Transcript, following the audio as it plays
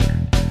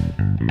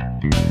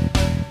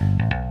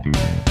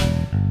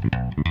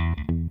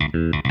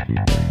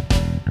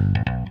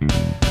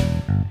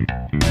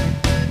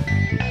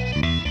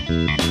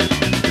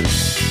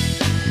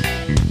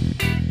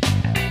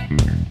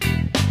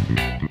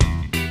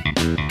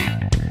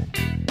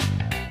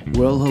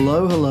Well,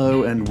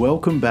 hello, and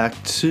welcome back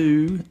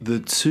to the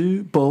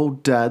Two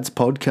Bald Dads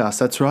podcast.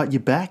 That's right,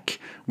 you're back.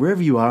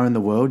 Wherever you are in the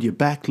world, you're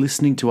back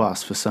listening to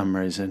us for some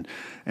reason,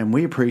 and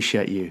we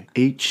appreciate you,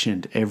 each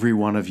and every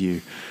one of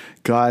you.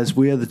 Guys,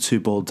 we are the Two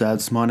Bald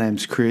Dads. My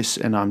name's Chris,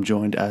 and I'm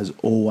joined, as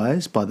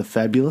always, by the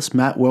fabulous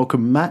Matt.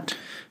 Welcome, Matt.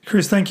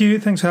 Chris, thank you.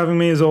 Thanks for having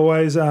me, as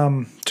always.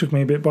 Took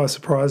me a bit by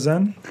surprise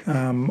then.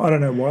 I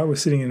don't know why. We're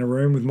sitting in a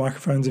room with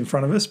microphones in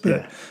front of us,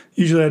 but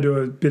usually I do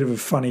a bit of a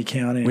funny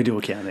count-in. We do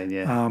a count-in,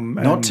 yeah.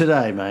 Not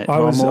today, mate. I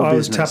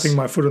was tapping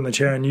my foot on the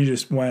chair and you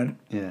just went.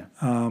 Yeah.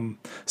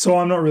 So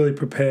I'm not really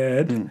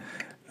prepared.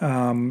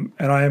 And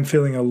I am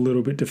feeling a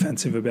little bit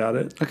defensive about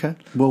it. Okay.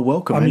 Well,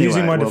 welcome. I'm anyway.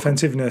 using my welcome.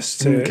 defensiveness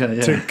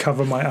to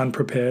cover my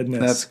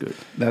unpreparedness.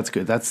 That's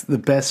good. That's the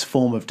best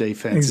form of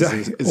defense.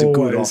 Exactly. Is a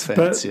good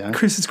offense. But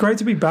Chris, it's great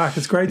to be back.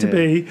 It's great to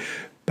be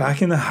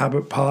back in the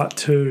habit part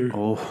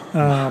 2.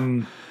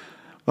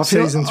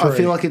 Season 3. I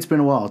feel like it's been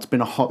a while. It's been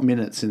a hot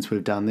minute since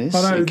we've done this.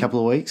 A couple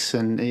of weeks,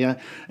 and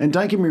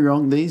don't get me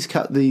wrong. These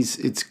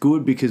it's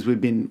good because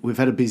we've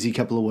had a busy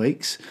couple of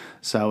weeks,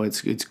 so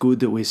it's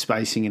good that we're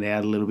spacing it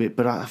out a little bit.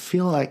 But I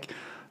feel like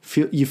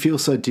you feel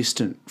so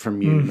distant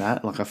from you,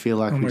 Matt. Like I feel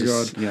like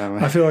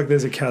I feel like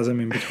there's a chasm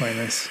in between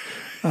us.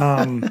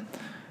 I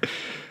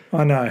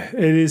know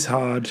it is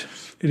hard.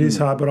 It is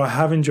hard, but I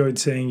have enjoyed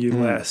seeing you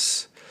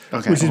less,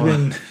 which has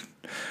been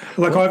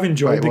like I've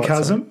enjoyed the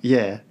chasm.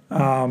 Yeah.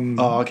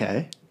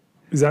 Okay.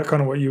 Is that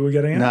kind of what you were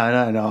getting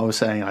at? No. I was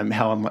saying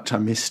how much I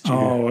missed you.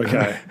 Oh,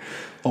 okay.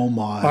 Oh,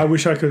 my. I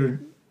wish I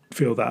could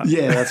feel that.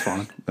 Yeah, that's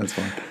fine. That's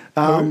fine.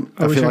 I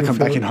feel like I'm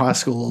back in high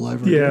school all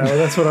over again. Yeah, well,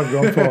 that's what I've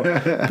gone for.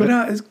 But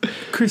no,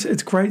 Chris,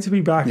 it's great to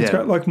be back. It's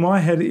great. Like my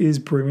head is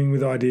brimming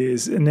with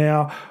ideas. And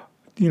now,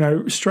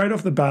 straight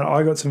off the bat,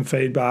 I got some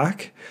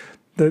feedback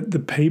that the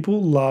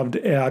people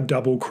loved our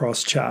double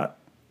cross chat.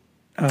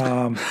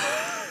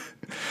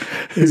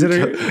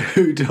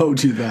 Who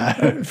told you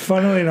that?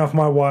 Funnily enough,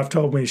 my wife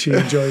told me she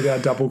enjoyed our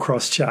double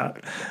cross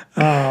chat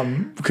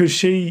because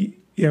she,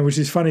 which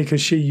is funny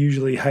because she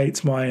usually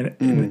hates my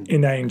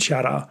inane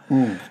chatter.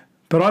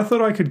 But I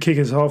thought I could kick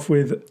us off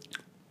with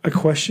a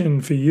question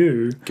for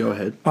you. Go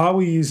ahead. Are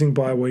we using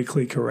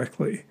bi-weekly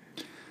correctly?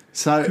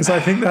 So, because I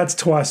think that's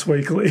twice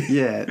weekly.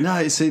 Yeah.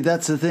 No, see,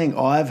 that's the thing.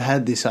 I've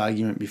had this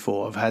argument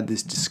before. I've had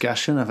this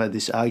discussion. I've had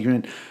this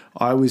argument.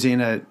 I was in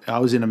a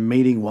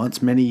meeting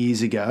once many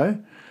years ago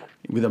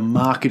with a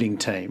marketing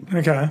team.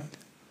 Okay.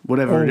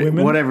 Whatever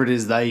it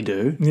is they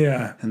do.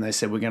 Yeah. And they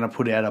said, we're going to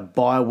put out a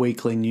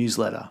bi-weekly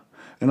newsletter.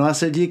 And I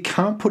said, you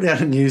can't put out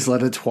a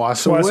newsletter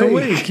twice a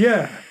week.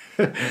 Yeah.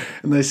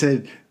 And they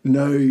said,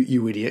 no,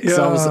 you idiot. Yeah,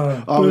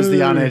 so I was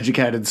the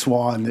uneducated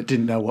swine that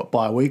didn't know what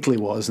bi-weekly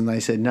was. And they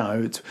said,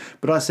 no.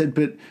 But I said,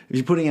 but if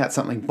you're putting out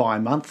something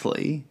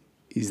bi-monthly,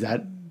 is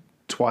that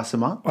twice a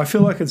month? I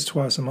feel like it's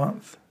twice a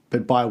month.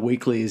 But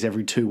bi-weekly is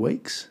every 2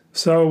 weeks.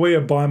 So are we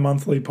a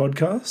bi-monthly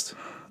podcast?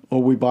 Or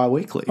are we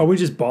bi-weekly? Are we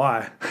just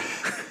bi?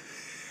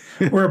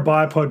 We're a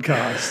bi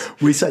podcast.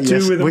 We say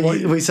yes.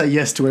 We say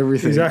yes to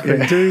everything. Exactly.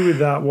 Yeah. Do with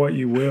that what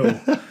you will.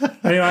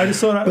 Anyway, I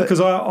just thought because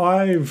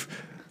I've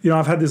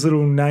had this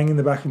little nang in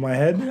the back of my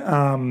head.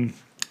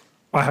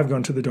 I have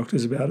gone to the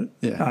doctors about it.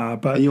 Yeah.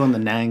 But are you on the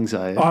nangs?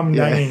 Are you? I'm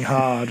nanging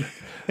hard.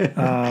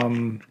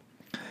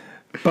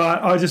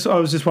 But I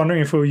was just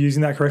wondering if we were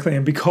using that correctly,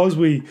 and because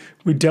we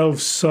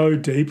delve so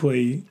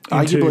deeply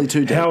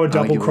into how a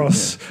double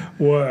cross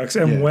works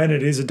and when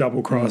it is a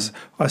double cross,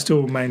 I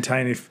still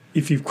maintain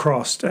if you've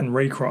crossed and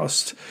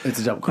recrossed, it's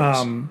a double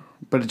cross.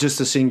 But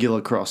just a singular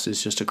cross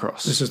is just a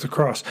cross. It's just a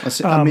cross.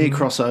 A mere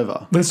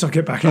crossover. Let's not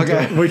get back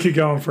into it. We could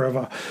go on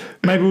forever.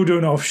 Maybe we'll do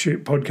an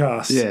offshoot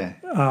podcast. Yeah.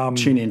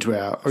 Tune into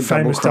our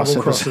famous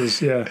double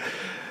crosses. Yeah.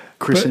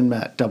 Chris and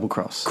Matt double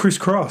cross. Chris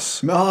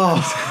Cross.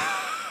 Oh.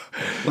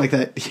 Like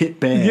that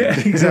hit band. Yeah,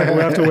 exactly.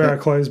 We have to wear our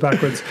clothes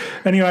backwards.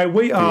 Anyway,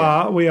 we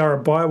are a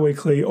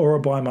bi-weekly or a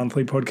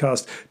bi-monthly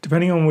podcast,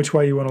 depending on which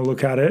way you want to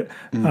look at it.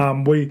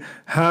 We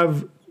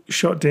have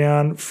shot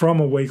down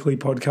from a weekly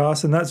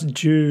podcast, and that's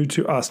due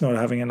to us not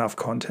having enough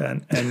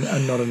content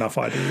and not enough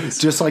ideas.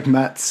 Just like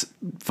Matt's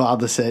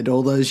father said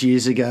all those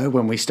years ago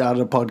when we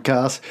started a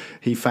podcast,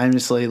 he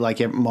famously,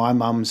 my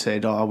mum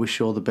said, I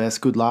wish you all the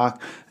best, good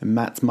luck. And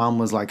Matt's mum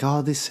was like,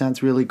 this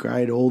sounds really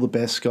great, all the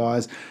best,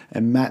 guys.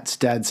 And Matt's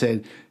dad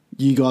said,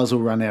 you guys will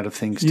run out of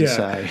things to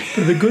say.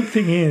 But the good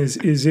thing is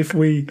if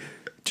we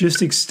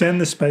just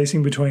extend the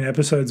spacing between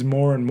episodes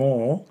more and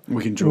more,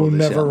 we'll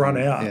never run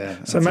out.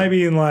 Yeah, so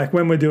maybe in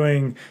when we're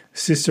doing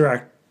Sister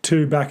Act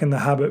 2 Back in the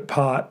Habit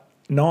Part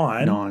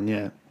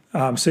 9,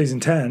 Season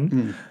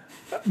 10,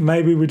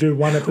 maybe we do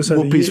one episode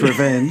Whoopi's a year.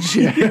 Revenge.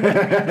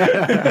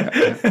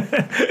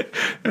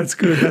 That's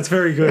good. That's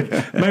very good.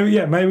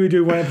 Maybe we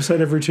do one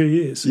episode every 2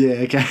 years. Yeah,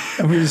 okay.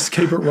 And we just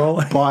keep it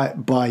rolling.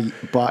 Bi-yearly.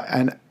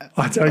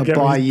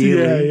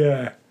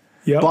 Yeah.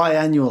 Yep.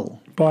 Biannual.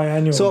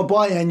 So a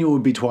biannual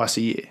would be twice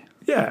a year.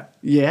 Yeah.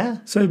 Yeah?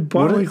 So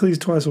bi-weekly is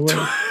twice a week.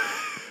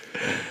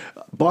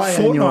 Biannual.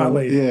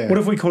 Fortnightly. Yeah. What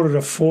if we called it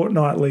a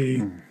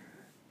fortnightly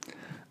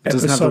It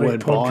doesn't have the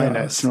word podcast bi in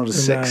it. It's not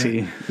as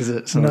sexy, is it?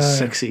 It's not as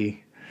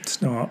sexy.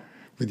 It's not.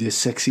 With your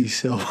sexy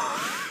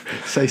self.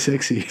 Say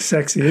sexy.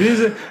 Sexy.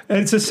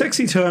 It's a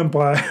sexy term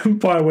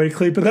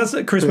bi-weekly, but that's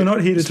it, Chris. We're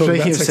not here to talk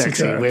about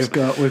sexy terms.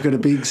 We've got a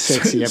big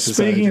sexy episode.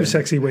 Speaking of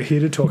sexy, we're here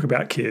to talk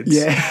about kids.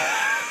 Yeah.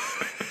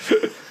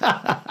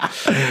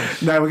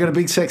 No, we've got a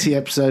big sexy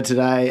episode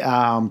today.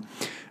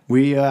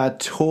 We are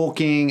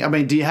talking. I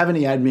mean, do you have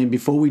any admin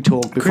before we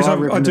talk? Chris,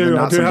 I do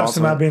have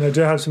some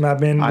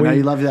admin. I know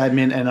you love the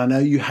admin, and I know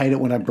you hate it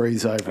when I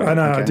breeze over it. I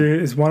know, I do.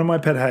 It's one of my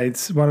pet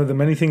hates. One of the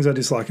many things I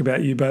dislike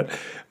about you. But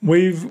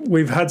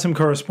we've had some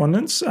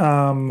correspondence.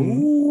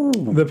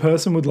 The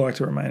person would like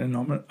to remain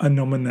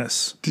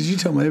anonymous. Did you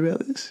tell me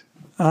about this?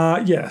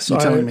 Yes. You're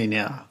telling me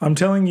now. I'm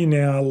telling you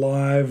now,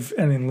 live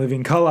and in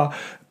living colour.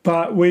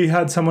 But we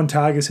had someone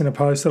tag us in a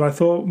post that I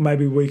thought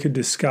maybe we could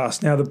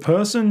discuss. Now, the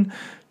person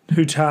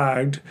who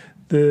tagged,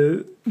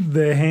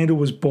 their handle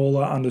was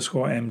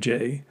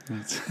baller_MG.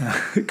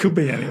 It could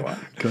be anyone.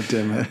 God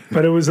damn it.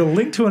 But it was a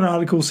link to an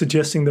article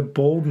suggesting that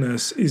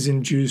baldness is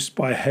induced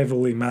by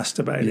heavily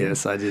masturbating.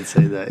 Yes, I did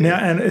see that. Now,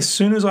 and as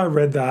soon as I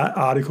read that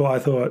article, I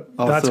thought,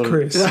 that's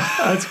Chris.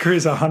 That's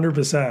Chris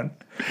 100%.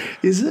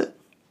 Is it?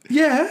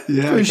 Yeah,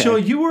 for sure.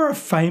 You were a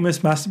famous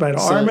masturbator.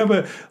 I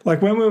remember,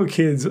 like, when we were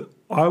kids,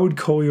 I would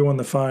call you on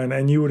the phone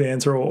and you would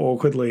answer all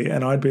awkwardly,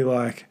 and I'd be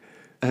like,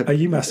 are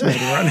you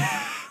masturbating right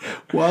now?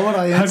 Why would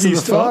I answer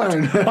the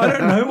phone? I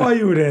don't know why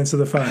you would answer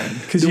the phone.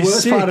 The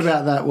worst part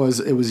about that was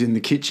it was in the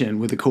kitchen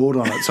with a cord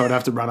on it, so I'd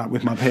have to run up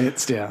with my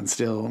pants down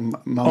still.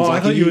 I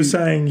thought you were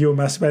saying you were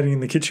masturbating in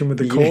the kitchen with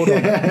the cord on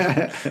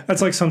it.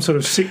 That's like some sort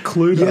of sick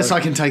Cluedo. Yes,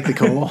 I can take the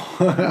call.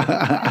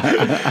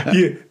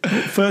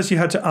 First you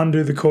had to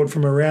undo the cord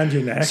from around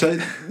your neck.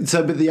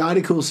 But the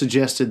article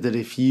suggested that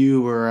if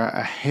you were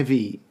a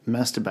heavy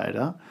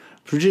masturbator,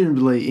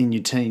 presumably in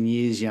your teen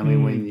years, Yummy,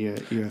 when you're...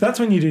 That's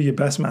when you do your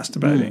best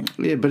masturbating.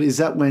 Yeah, but is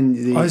that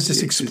when... I was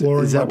just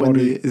exploring my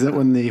body. Is that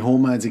when the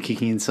hormones are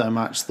kicking in so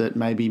much that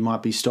maybe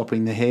might be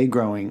stopping the hair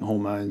growing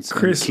hormones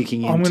Chris,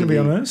 kicking in? I'm going to be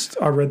honest.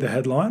 I read the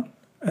headline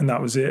and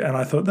that was it. And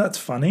I thought, that's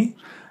funny.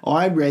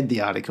 I read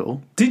the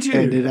article. Did you?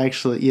 And it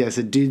actually, yes,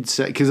 it did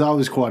say, because I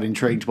was quite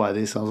intrigued by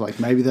this. I was like,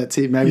 maybe that's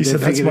it. Maybe you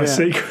said that's my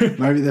secret.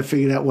 Maybe they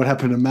figured out what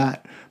happened to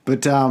Matt.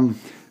 But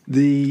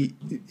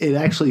it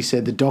actually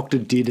said the doctor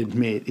did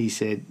admit, he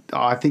said,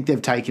 I think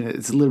they've taken it,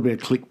 it's a little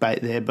bit of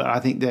clickbait there, but I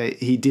think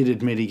he did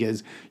admit, he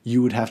goes,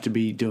 you would have to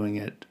be doing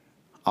it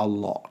a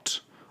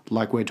lot.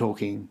 Like we're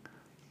talking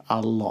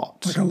a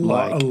lot. Like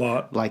a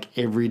lot. Like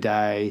every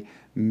day,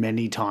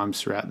 many times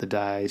throughout the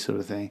day sort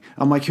of thing.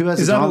 I'm like, who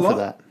has the time for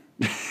that?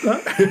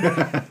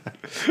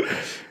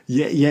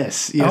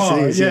 Yes.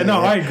 Oh, is, yeah,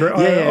 no, I agree.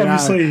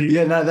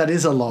 That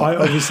is a lot. I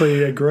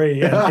obviously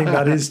agree and think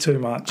that is too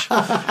much.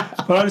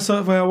 But I just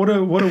thought, wow, what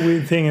a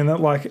weird thing. And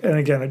that, like, and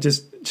again, it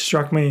just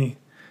struck me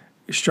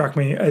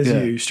as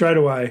you straight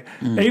away.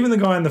 Even the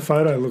guy in the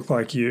photo looked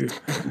like you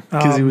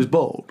because he was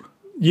bald.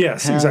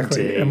 Yes,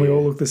 exactly. And we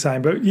all look the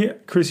same. But yeah,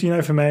 Chris,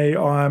 for me,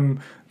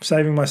 I'm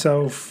saving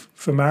myself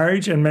for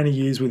marriage and many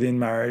years within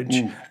marriage,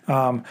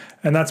 and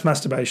that's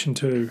masturbation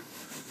too.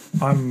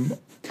 I'm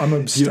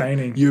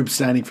abstaining. You're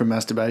abstaining from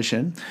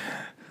masturbation?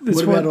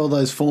 What about all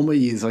those former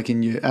years, like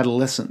in your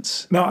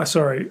adolescence? No,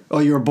 sorry. Oh,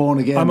 you're a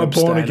born-again I'm a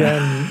abstainer.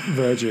 Born-again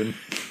virgin.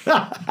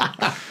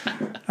 I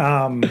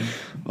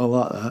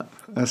like that.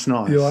 That's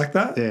nice. You like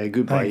that? Yeah,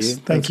 good by you.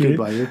 Thank you. Good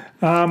by you.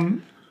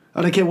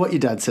 I don't care what your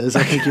dad says.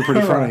 I think you're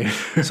pretty funny.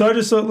 So I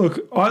just thought,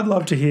 look, I'd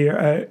love to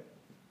hear,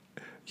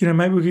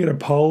 maybe we could get a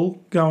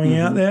poll going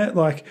out there,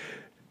 like...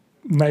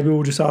 Maybe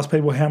we'll just ask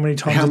people how many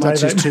times a day. How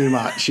much is too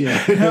much? Yeah.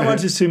 How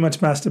much is too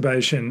much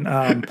masturbation?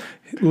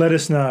 Let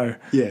us know.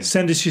 Yeah.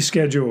 Send us your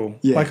schedule.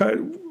 Yeah. Like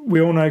we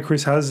all know,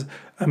 Chris has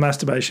a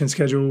masturbation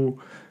schedule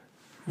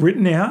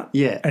written out.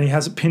 Yeah. And he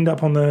has it pinned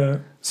up on the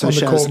so on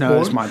the Shaz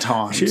knows my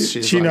time.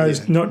 She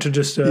knows not to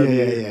disturb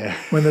you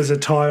when there's a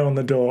tie on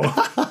the door.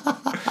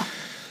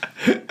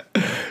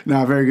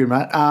 No, very good,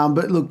 Matt.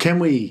 But look, can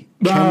we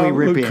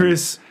rip in?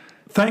 Chris.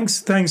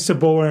 Thanks to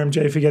Baller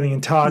MG for getting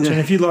in touch. And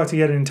if you'd like to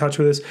get in touch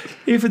with us,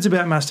 if it's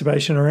about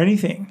masturbation or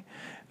anything,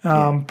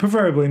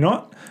 preferably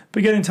not,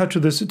 but get in touch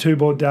with us at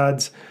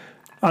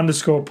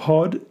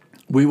twobalddads_pod.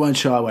 We won't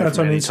shy away That's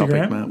from on any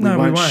Instagram. topic, mate. No,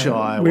 we won't.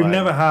 Shy away. We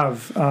never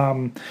have.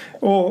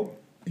 Or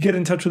get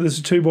in touch with us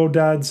at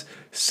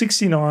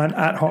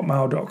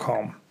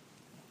twobalddads69@hotmail.com.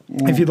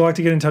 If you'd like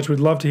to get in touch, we'd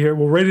love to hear it.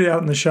 We'll read it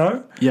out in the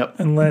show. Yep.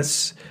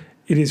 Unless...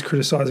 it is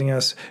criticising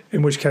us,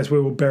 in which case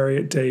we will bury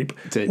it deep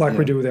like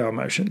we do with our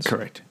emotions.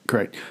 Correct.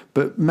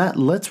 But Matt,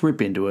 let's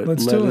rip into it.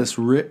 Let's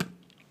rip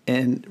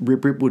and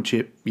rip wood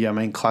chip. Yeah, I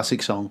mean,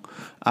 classic song.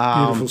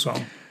 Beautiful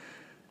song.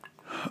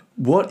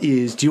 Do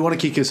you want to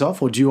kick us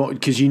off, or do you want,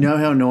 because you know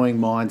how annoying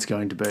mine's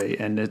going to be,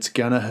 and it's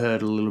going to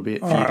hurt a little bit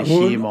for you to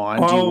hear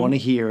mine. Do you want to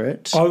hear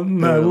it?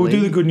 No, we'll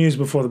do the good news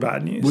before the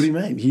bad news. What do you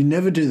mean? You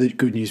never do the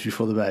good news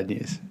before the bad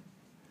news.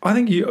 I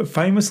think you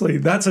famously,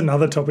 that's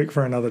another topic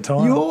for another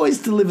time. You always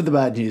deliver the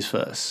bad news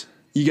first.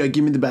 You go,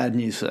 give me the bad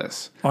news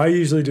first. I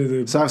usually do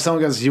the... So if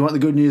someone goes, do you want the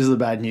good news or the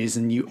bad news?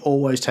 And you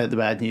always take the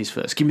bad news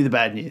first. Give me the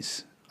bad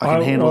news. I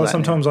can handle that.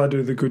 Sometimes I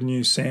do the good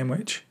news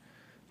sandwich.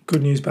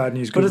 Good news, bad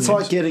news, good But it's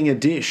news. like getting a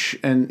dish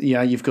and,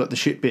 you've got the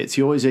shit bits.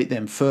 You always eat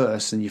them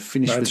first and you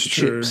finish with the That's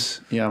true. chips.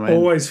 You know what I mean?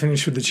 Always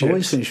finish with the chips.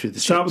 Always finish with the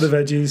Start chips. with the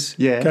veggies.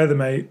 Yeah. Go to the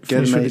meat. Go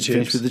to Finish with meat, the chips.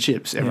 finish with the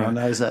chips. Everyone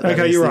knows that. Okay,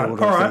 That is you're the right.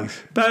 order All of right.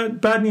 things.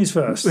 Bad news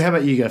first. How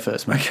about you go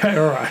first, mate? Okay,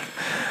 all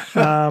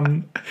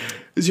right.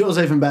 Is yours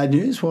even bad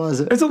news? Why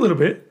is it? It's a little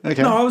bit.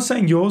 Okay. No, I was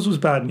saying yours was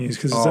bad news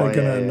because it's going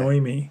to yeah. annoy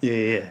me.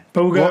 Yeah.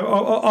 But we'll go.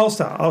 What? I'll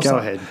start. I'll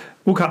start. ahead.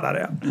 We'll cut that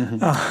out.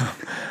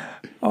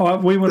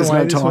 We went There's away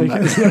no this time, mate.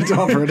 weekend. There's no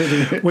time for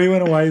editing. We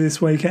went away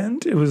this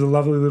weekend. It was a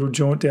lovely little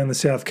jaunt down the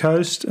south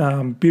coast.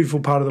 Beautiful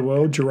part of the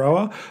world,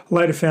 Jiroa.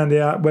 Later found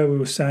out where we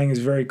were staying is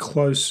very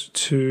close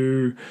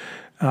to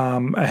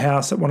a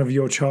house that one of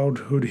your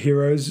childhood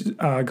heroes,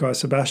 Guy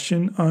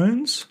Sebastian,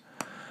 owns.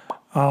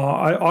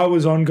 I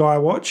was on Guy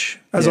Watch,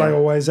 as I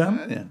always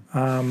am.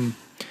 Yeah.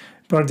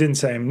 But I didn't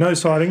see him. No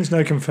sightings,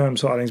 no confirmed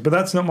sightings. But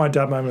that's not my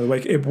dad moment of the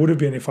week. It would have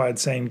been if I had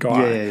seen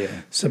Guy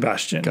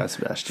Sebastian. Guy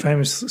Sebastian.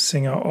 Famous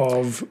singer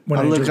of When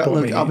Angels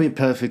Brought Me I'll Here. be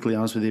perfectly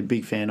honest with you,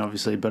 big fan,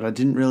 obviously, but I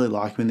didn't really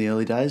like him in the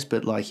early days,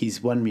 but like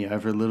he's won me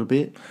over a little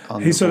bit.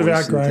 He's sort of The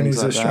Voice and outgrown things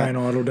his like Australian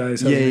that. Idol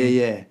days, hasn't he?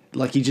 Yeah.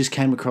 Like he just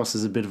came across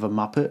as a bit of a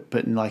muppet,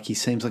 but like he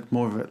seems like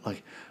more of a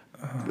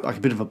like a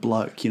bit of a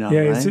bloke, you know.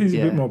 Yeah, what I mean? he's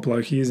a bit more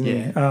blokey, isn't he?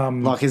 Yeah.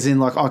 Like as in,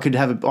 like I could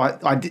have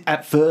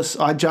at first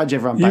I judge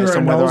everyone You based were a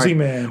on whether nosy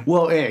man.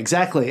 Well, yeah,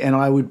 exactly, and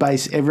I would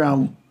base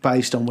everyone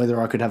based on whether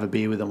I could have a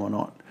beer with them or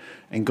not.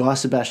 And Guy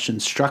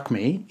Sebastian struck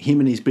me, him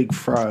and his big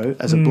fro,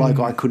 as a bloke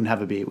I couldn't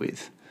have a beer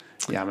with.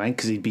 Yeah, I mean,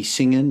 because he'd be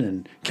singing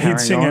and carrying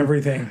He'd sing on.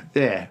 everything.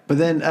 Yeah, but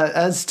then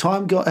as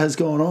time has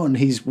gone on,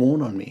 he's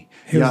worn on me.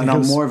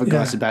 I'm more of a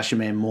Guy Sebastian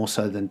man, more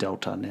so than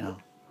Delta now.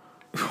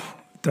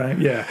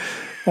 Yeah.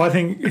 I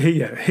think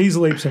he's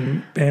leaps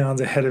and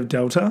bounds ahead of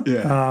Delta.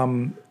 Yeah.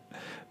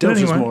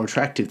 Delta's more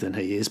attractive than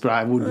he is, but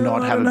I would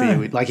not have a beer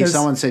with. Like if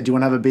someone said, "Do you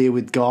want to have a beer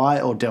with Guy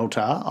or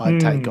Delta?"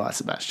 I'd take Guy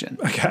Sebastian.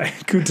 Okay,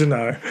 good to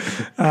know.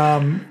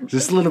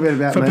 Just a little bit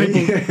about For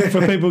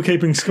me. people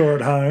keeping score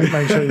at home,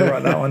 make sure you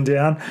write that one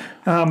down.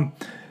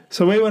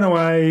 So we went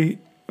away.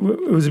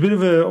 It was a bit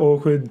of an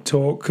awkward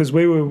talk because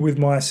we were with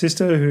my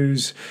sister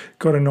who's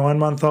got a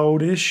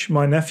 9-month-old-ish,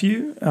 my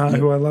nephew,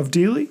 who I love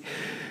dearly.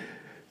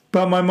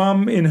 But my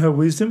mum, in her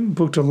wisdom,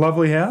 booked a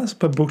lovely house,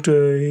 but booked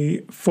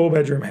a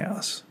 4-bedroom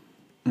house.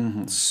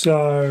 Mm-hmm.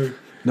 So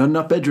Not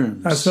enough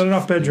bedrooms. that's not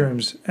enough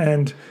bedrooms.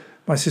 And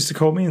my sister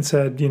called me and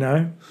said,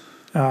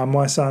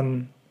 my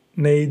son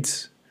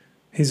needs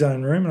his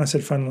own room. And I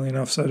said, funnily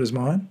enough, so does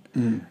mine.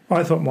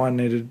 I thought mine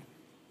needed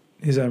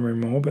his own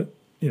room more, but,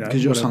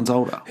 Because your son's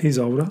older. He's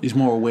older. He's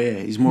more aware.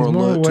 He's more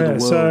alert to the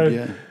world.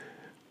 So,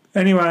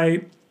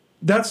 anyway,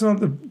 that's not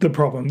the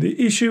problem.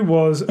 The issue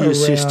was Your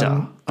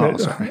sister.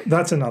 Sorry.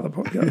 That's another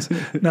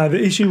podcast. No, the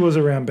issue was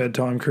around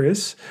bedtime,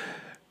 Chris.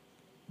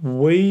 As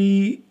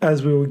we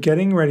were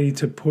getting ready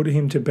to put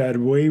him to bed,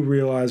 we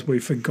realised we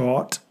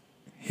forgot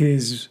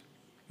his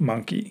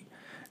monkey.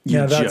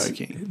 You're that's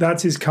joking.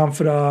 That's his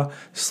comforter.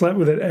 Slept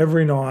with it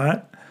every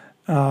night.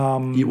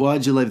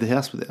 Why'd you leave the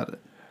house without it?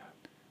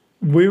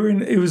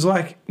 It was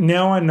like,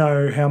 now I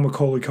know how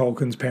Macaulay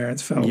Culkin's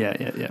parents felt. Yeah.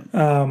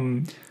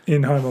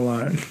 In Home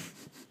Alone.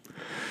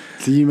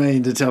 So you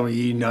mean to tell me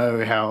you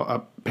know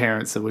how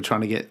parents that were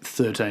trying to get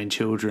 13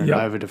 children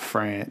over to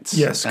France?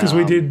 Yes, because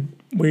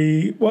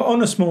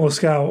on a smaller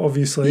scale,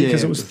 obviously,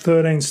 because it was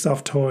 13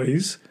 stuffed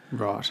toys.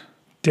 Right.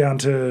 Down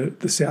to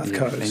the south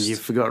coast. And you've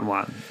forgotten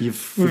one. We've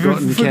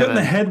forgotten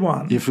the head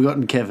one. You've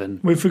forgotten Kevin.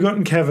 We've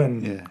forgotten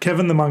Kevin. Yeah.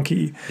 Kevin the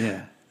monkey.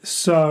 Yeah.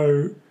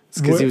 So... It's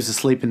because he was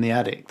asleep in the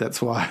attic.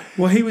 That's why.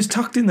 Well, he was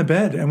tucked in the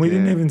bed and we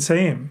didn't even see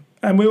him.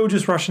 And we were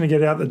just rushing to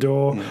get out the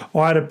door. Yeah.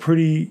 I had a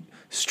pretty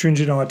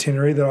stringent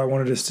itinerary that I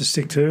wanted us to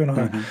stick to,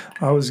 and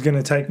I was going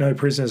to take no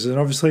prisoners. And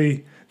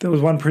obviously there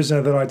was one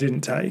prisoner that I didn't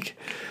take.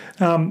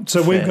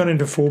 So we've gone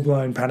into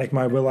full-blown panic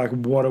mode. We're like,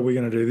 what are we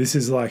going to do? This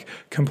is like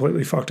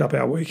completely fucked up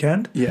our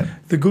weekend. Yeah.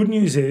 The good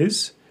news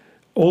is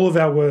all of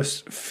our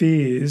worst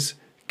fears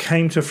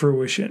came to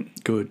fruition.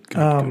 Good.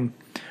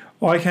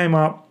 I came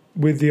up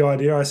with the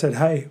idea. I said,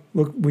 hey,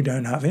 look, we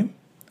don't have him.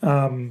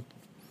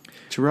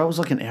 Jiroa was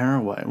like an hour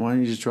away. Why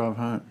don't you just drive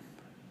home?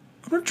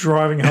 I'm not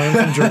driving home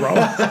from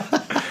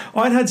Jiroa.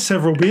 I'd had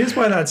several beers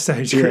by that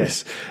stage,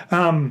 Chris.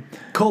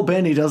 Call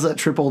Ben. He does that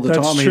trip all the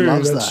time. He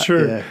loves that. That's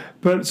true. Yeah.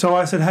 But so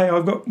I said, hey,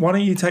 why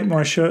don't you take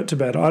my shirt to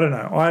bed? I don't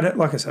know.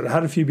 Like I said, I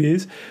had a few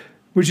beers,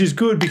 which is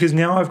good because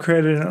now I've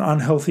created an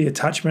unhealthy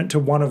attachment to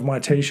one of my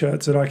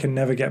T-shirts that I can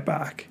never get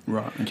back.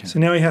 Right. Okay. So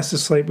now he has to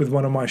sleep with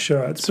one of my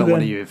shirts. It's not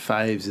one of your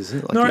faves, is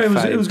it? Like no,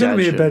 it was going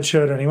to be a bed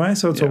shirt anyway,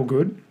 so it's all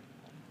good.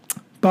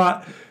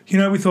 But,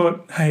 we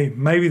thought, hey,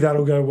 maybe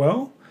that'll go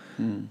well.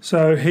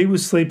 So he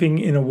was sleeping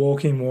in a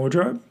walk-in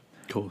wardrobe.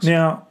 Of course.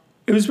 Now,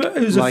 it was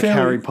like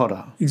Harry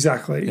Potter.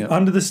 Exactly. Yep.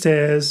 Under the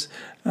stairs.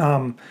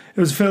 It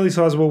was a fairly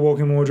sizable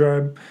walk-in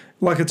wardrobe,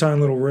 like its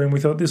own little room.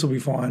 We thought this will be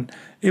fine.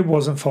 It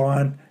wasn't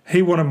fine.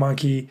 He wanted a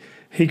monkey.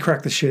 He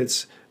cracked the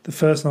shits. The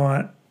first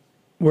night,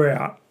 we're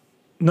out.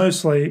 No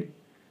sleep.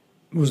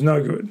 was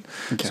no good.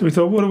 Okay. So we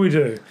thought, what do we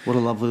do? What a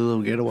lovely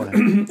little getaway.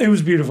 It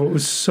was beautiful. It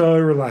was so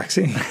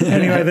relaxing.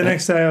 Anyway, the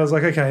next day I was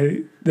like,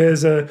 okay,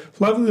 there's a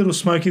lovely little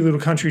smoky little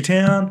country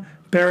town,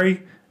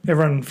 Berry.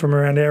 Everyone from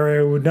around the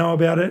area would know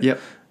about it. Yep.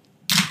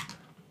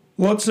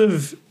 Lots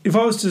of, if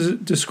I was to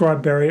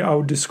describe Berry, I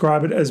would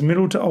describe it as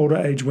middle to older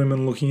age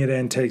women looking at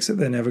antiques that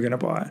they're never going to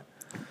buy.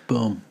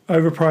 Boom.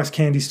 Overpriced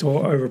candy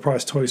store,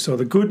 overpriced toy store.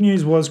 The good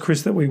news was,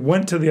 Chris, that we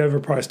went to the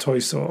overpriced toy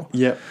store.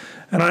 Yep.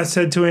 And I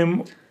said to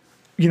him,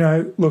 you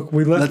know, look,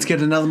 we left. Let's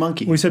get another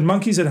monkey. We said,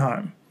 Monkey's at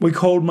home. We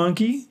called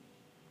Monkey.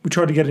 We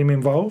tried to get him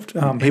involved.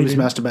 He was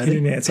masturbating. He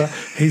didn't answer.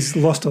 He's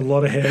lost a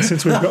lot of hair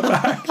since we've got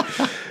back.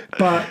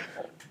 But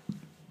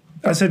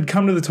I said,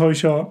 come to the toy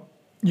shop.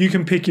 You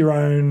can pick your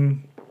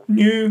own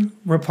new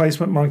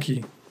replacement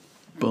monkey.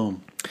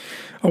 Boom.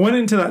 I went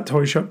into that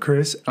toy shop,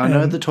 Chris. I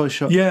know the toy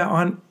shop.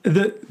 Yeah,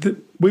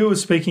 we were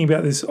speaking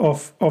about this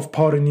off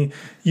pod, and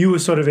you were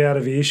sort of out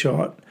of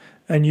earshot,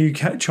 and you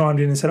chimed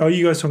in and said, "Oh,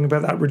 you guys talking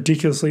about that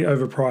ridiculously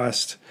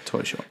overpriced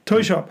Toy shop.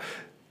 Toy shop."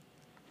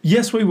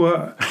 Yes, we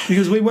were,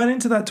 because we went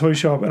into that toy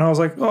shop, and I was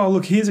like, "Oh,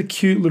 look, here's a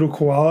cute little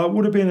koala. It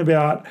would have been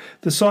about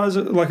the size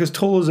of, like, as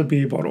tall as a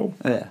beer bottle."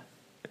 Yeah.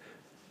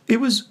 It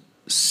was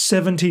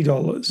 $70.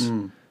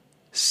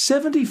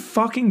 $70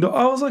 fucking dollars.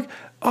 I was like,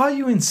 are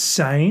you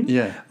insane?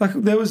 Yeah. Like,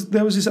 there was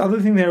this other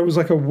thing there. It was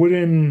like a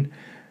wooden,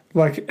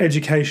 like,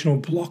 educational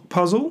block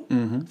puzzle.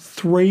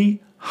 $300.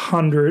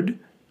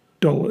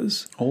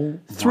 Oh,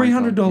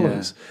 $300.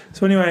 yeah.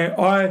 So anyway,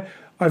 I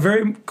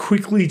very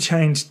quickly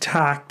changed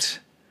tact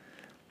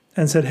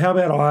and said, how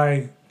about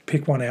I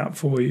pick one out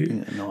for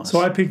you? Yeah, nice.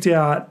 So I picked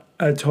out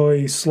a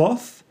toy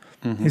sloth.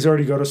 He's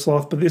already got a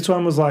sloth, but this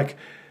one was like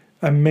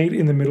a meet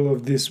in the middle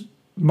of this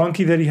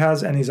monkey that he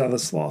has and his other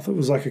sloth. It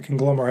was like a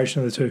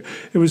conglomeration of the two.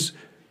 It was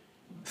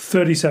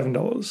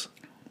 $37.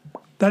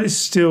 That is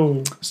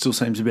still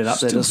seems a bit up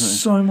there, doesn't it?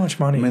 So much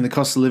money. I mean, the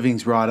cost of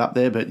living's right up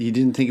there, but you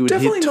didn't think it would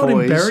Definitely hit not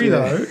toys. in Berry, yeah.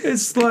 though.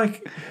 It's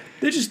like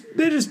they're just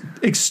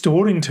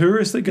extorting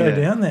tourists that go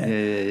down there.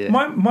 Yeah.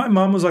 My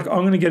mum was like,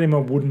 I'm going to get him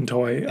a wooden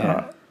toy.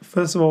 Yeah.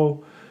 First of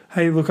all,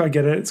 hey, look, I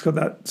get it. It's got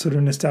that sort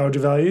of nostalgia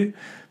value.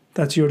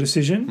 That's your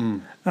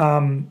decision.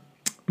 Mum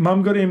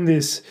got him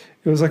this.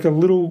 It was like a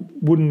little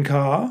wooden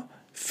car,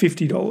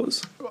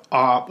 $50.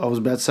 I was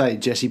about to say,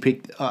 Jesse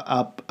picked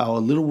up our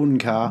little wooden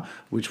car,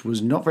 which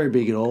was not very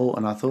big at all,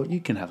 and I thought, you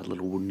can have a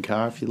little wooden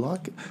car if you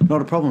like.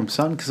 Not a problem,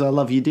 son, because I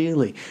love you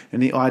dearly.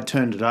 And I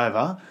turned it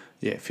over,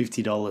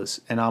 $50.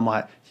 And I'm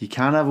like, you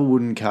can't have a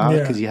wooden car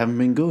because you haven't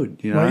been good,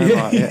 you know?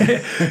 Well,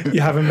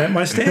 you haven't met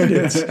my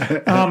standards.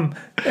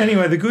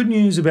 Anyway, the good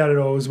news about it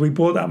all is we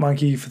bought that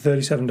monkey for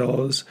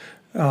 $37,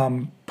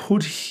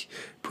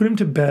 put him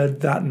to bed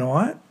that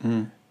night.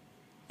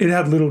 It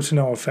had little to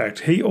no effect.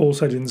 He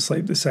also didn't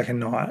sleep the second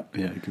night.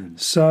 Yeah, good.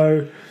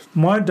 So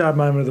my dad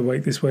moment of the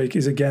week this week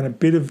is, again, a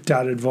bit of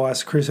dad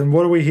advice, Chris. And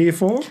what are we here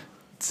for?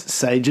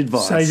 Sage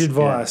advice. Sage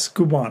advice. Yeah.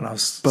 Good one. I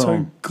was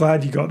so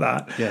glad you got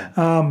that.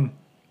 Yeah.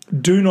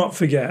 Do not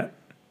forget.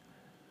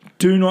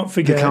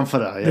 The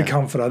comforter. Yeah. The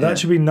comforter. That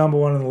should be number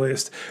one on the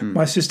list.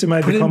 My sister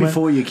made the comment. Put it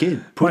before your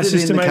kid. Put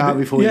it in the car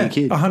before your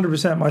kid.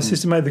 100%. My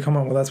sister made the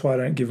comment, well, that's why I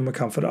don't give him a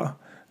comforter.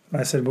 And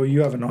I said, well,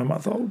 you have a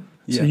 9-month-old,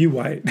 so you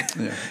wait.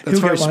 Yeah. That's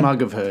very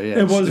smug of her, yeah.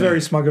 It was very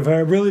smug of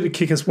her, really, to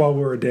kick us while we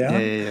were down.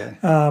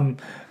 Yeah.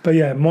 But,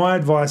 yeah, my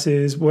advice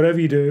is, whatever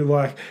you do,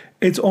 like,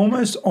 it's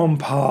almost on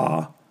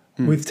par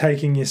with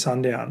taking your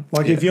son down.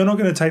 Like, if you're not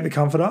going to take the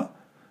comforter,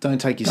 don't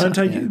take your son.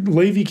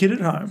 Leave your kid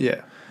at home.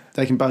 Yeah.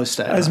 They can both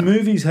stay at As home.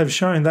 Movies have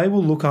shown, they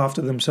will look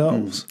after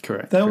themselves.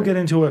 Correct. They will get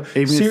into a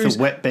series if the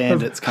wet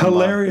bandits of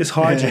hilarious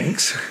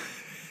hijinks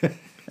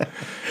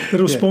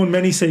that'll spawn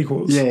many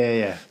sequels.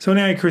 Yeah. So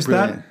anyway, Chris,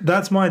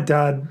 that's my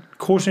dad.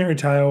 Cautionary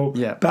tale.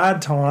 Yeah.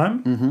 Bad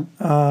time.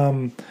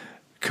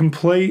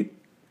 Complete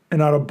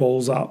and utter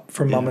balls up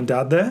from mum and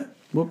dad there.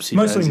 Whoopsie.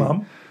 Mostly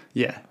mum.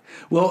 Yeah.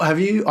 Well, I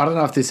don't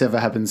know if this ever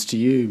happens to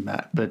you,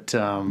 Matt, but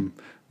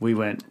we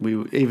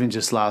even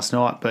just last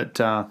night, but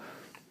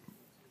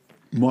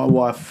my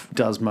wife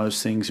does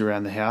most things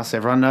around the house.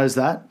 Everyone knows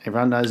that.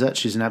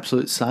 She's an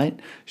absolute saint.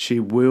 She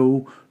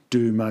will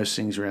do most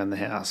things around the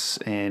house,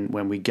 and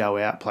when we go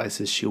out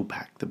places, she'll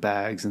pack the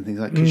bags and things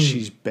like that because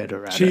she's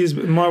better at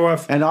it. My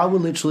wife. And I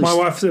will literally. My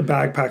wife's a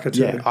bag packer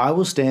too. Yeah, I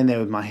will stand there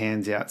with my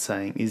hands out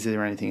saying, is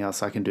there anything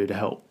else I can do to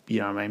help?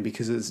 You know what I mean?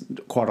 Because there's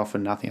quite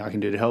often nothing I can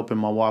do to help. And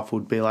my wife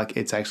would be like,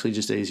 it's actually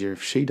just easier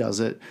if she does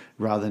it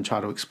rather than try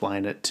to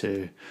explain it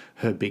to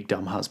her big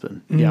dumb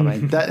husband. You know what I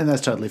mean? And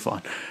that's totally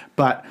fine.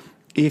 But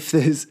if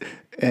there's,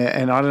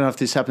 and I don't know if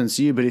this happens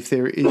to you, but if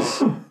there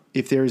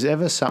is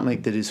ever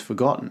something that is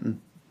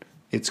forgotten,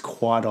 it's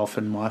quite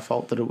often my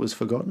fault that it was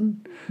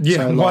forgotten. Yeah,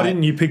 so why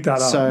didn't you pick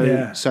that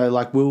up? So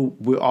like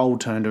I'll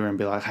turn to her and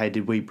be like, hey,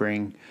 did we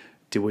bring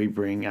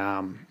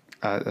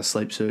a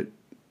sleep suit?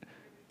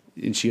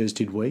 And she goes,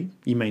 did we?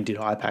 You mean, did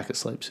I pack a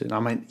sleep suit? And I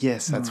mean,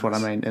 yes, that's what I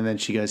mean. And then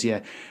she goes,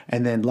 yeah.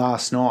 And then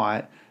last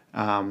night,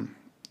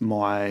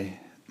 my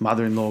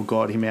mother-in-law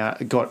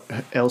got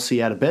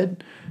Elsie out of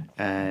bed,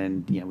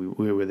 and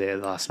we were there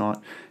last night.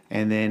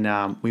 And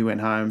then we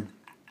went home,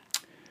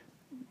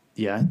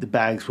 the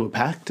bags were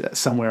packed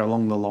somewhere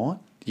along the line.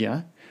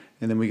 Yeah.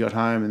 And then we got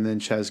home, and then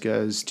Chaz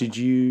goes, "Did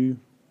you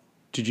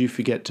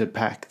forget to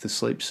pack the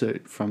sleep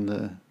suit from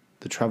the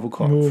travel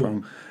cot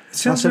from?"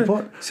 Sounds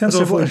Sounds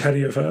awfully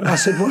petty of her. I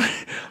said, "What?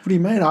 What do you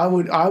mean? I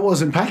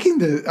wasn't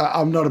packing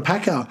I'm not a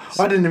packer.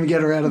 I didn't even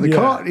get her out of the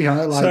cot. You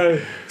know,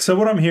 like." So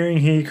what I'm hearing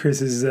here,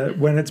 Chris, is that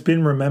when it's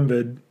been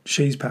remembered,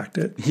 she's packed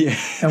it. Yeah.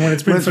 And when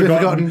it's been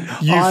forgotten,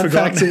 you've forgotten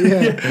packed it.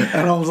 Yeah.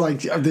 And I was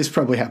like, this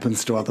probably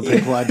happens to other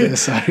people, I dare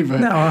say.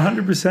 But no,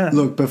 100%.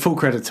 Look, but full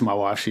credit to my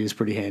wife. She is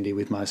pretty handy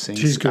with most things.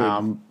 She's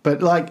good.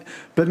 But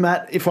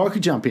Matt, if I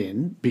could jump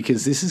in,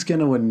 because this is going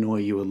to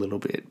annoy you a little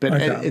bit, but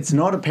Okay. it's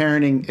not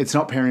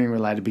parenting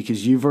related,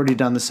 because you've already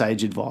done the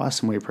sage advice,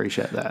 and we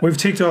appreciate that. We've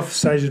ticked off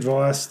sage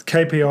advice,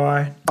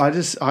 KPI.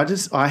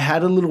 I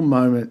had a little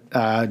moment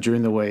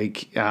during the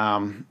week,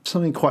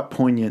 something quite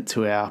poignant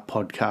to our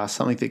podcast,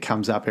 something that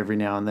comes up every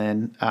now and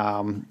then.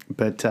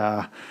 But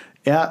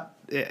out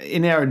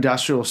in our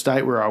industrial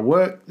estate where I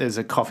work, there's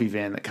a coffee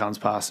van that comes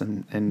past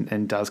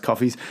and does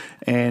coffees.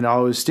 And I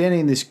was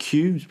standing in this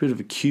queue, it's a bit of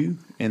a queue,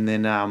 and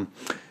then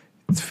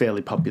it's a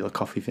fairly popular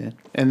coffee van.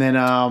 And then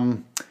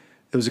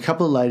there was a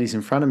couple of ladies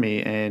in front of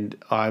me, and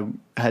I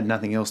had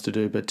nothing else to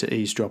do but to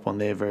eavesdrop on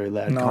their very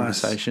loud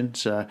conversation.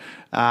 So,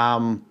 I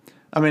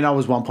mean, I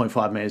was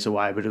 1.5 metres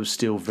away, but it was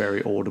still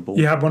very audible.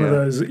 You had one of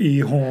those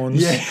ear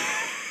horns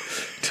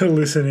to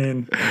listen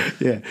in.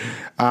 Yeah.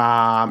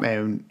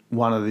 And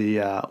one of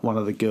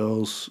the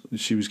girls,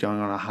 she was going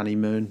on a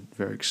honeymoon,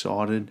 very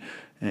excited,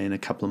 in a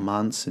couple of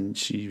months, and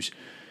she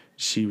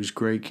was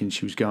Greek, and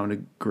she was going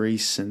to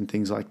Greece and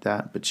things like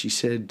that. But she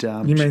said...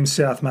 you mean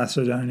South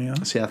Macedonia?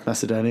 South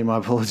Macedonia, my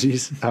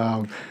apologies.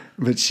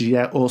 But she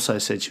also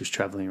said she was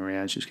travelling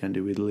around. She was going to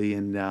do Italy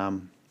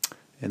and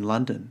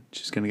London.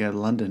 She's going to go to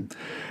London.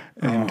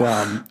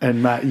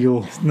 And Matt,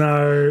 you'll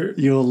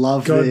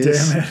love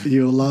this. Damn it.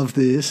 You'll love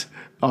this.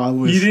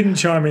 You didn't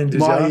chime in, did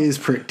you? My ears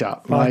pricked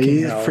up.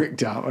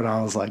 And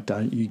I was like,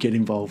 "Don't you get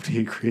involved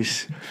here,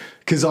 Chris,"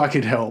 because I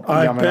could help.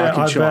 I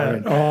could chime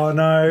in. Oh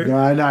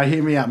no! No,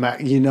 hear me out,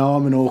 Matt. You know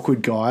I'm an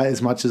awkward guy.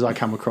 As much as I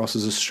come across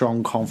as a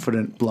strong,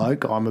 confident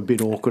bloke, I'm a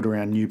bit awkward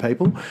around new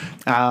people.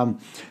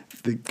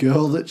 The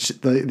girl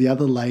the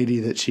other lady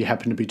that she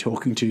happened to be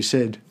talking to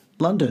said,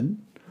 "London?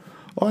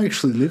 I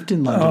actually lived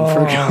in London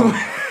for a couple."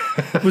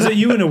 Was it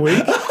you in a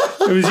week?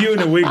 It was you in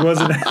a week,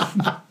 wasn't it?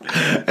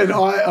 And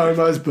I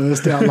almost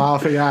burst out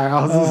laughing.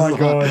 Oh my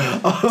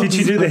God. Did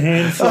she do the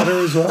hand flutter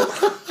as well?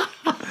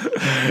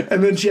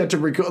 And then she had to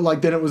recall,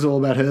 then it was all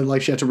about her.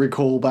 Like, she had to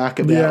recall back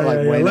about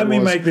when Let me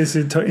make this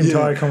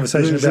entire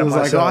conversation about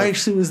myself. I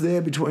actually was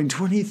there between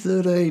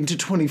 2013 to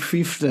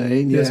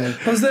 2015. Yes. Yeah.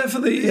 I was there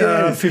for the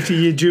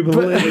 50-year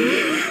jubilee.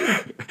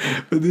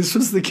 But this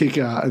was the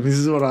kicker, and this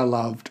is what I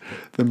loved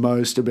the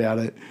most about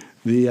it.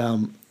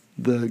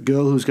 The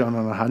girl who was going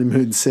on a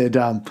honeymoon said,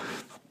 "I'm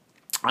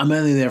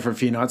only there for a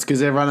few nights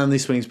because everyone only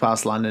swings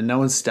past London. No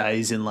one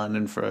stays in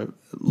London for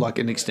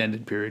an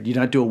extended period. You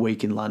don't do a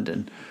week in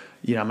London,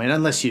 you know what I mean,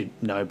 unless you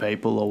know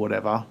people or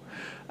whatever."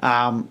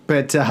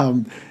 But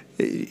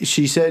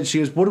she said, she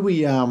goes, "What do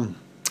we?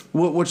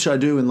 What should I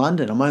do in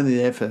London? I'm only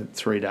there for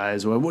 3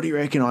 days. Or what do you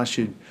reckon I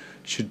should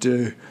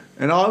do?"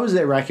 And I was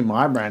there racking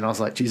my brain. I was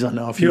like, "Geez, I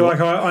know a few." You're like,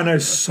 I know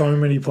so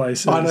many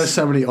places. I know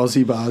so many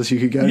Aussie bars you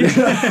could go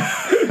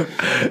to.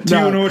 Do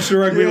you want to watch the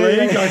rugby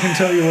league? I can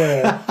tell you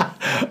where.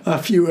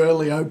 A few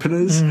early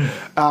openers. And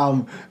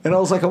I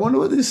was like, I wonder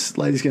what this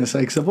lady's going to say,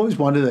 because I've always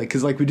wondered that,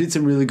 because we did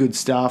some really good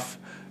stuff.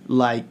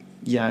 There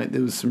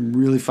was some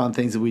really fun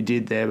things that we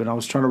did there, but I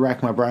was trying to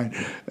rack my brain.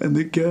 And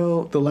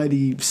the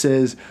lady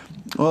says,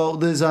 "Well,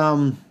 there's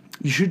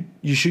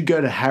you should go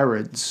to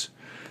Harrods."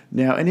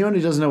 Now, anyone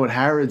who doesn't know what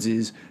Harrods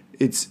is,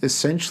 it's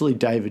essentially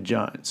David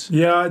Jones.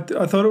 Yeah,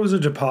 I thought it was a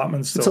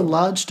department store. It's a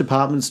large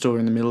department store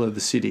in the middle of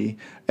the city.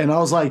 And I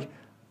was like,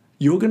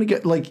 you're going to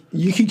get,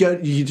 you could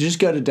just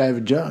go to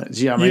David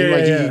Jones. You know what I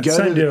mean? You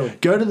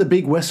could go to the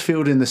big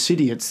Westfield in the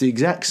city. It's the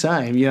exact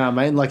same. You know what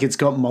I mean? It's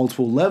got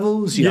multiple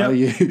levels. You've got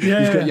your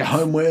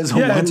homewares on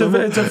one level.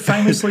 It's a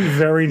famously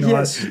very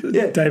nice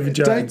David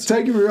Jones.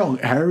 Don't get me wrong.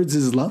 Harrods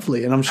is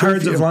lovely. And I'm sure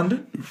Harrods of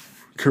London?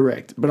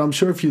 Correct. But I'm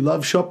sure if you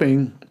love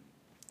shopping,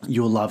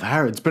 you'll love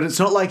Harrods. But it's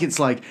not like it's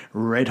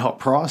red hot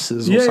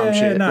prices or some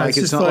shit. No, it's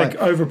just not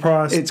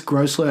overpriced. It's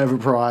grossly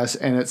overpriced,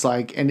 and it's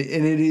and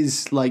it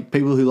is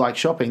people who like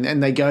shopping,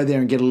 and they go there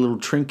and get a little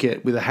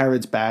trinket with a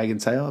Harrods bag and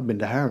say, "Oh, I've been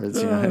to Harrods."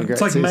 It's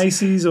like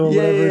Macy's or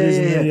whatever it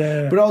is.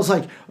 Yeah. But I was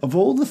like, of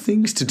all the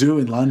things to do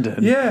in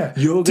London,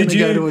 you're going to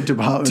go to a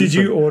department. Did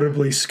you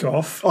audibly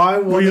scoff?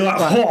 Were you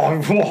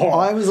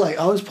I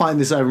was playing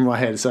this over in my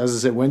head. So as I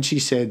said, when she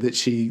said that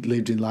she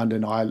lived in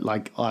London, I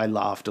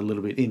laughed a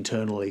little bit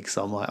internally, because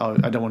I'm like,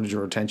 I don't want to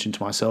draw attention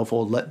to myself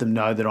or let them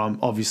know that I'm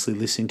obviously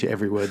listening to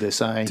every word they're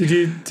saying.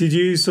 Did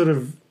you sort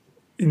of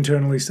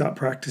internally start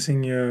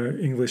practicing your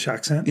English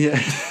accent? Yeah.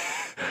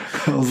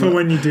 For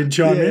when you did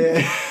chime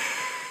in?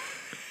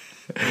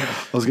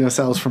 I was going to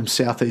say I was from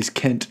southeast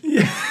Kent.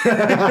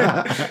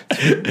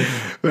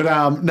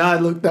 But no,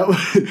 look,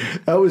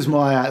 that was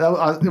my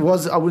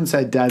I wouldn't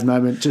say dad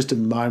moment, just a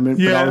moment.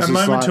 Yeah, but I was a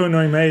moment to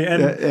annoy me.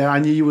 And I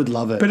knew you would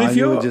love it. But if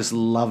you would just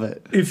love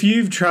it. If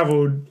you've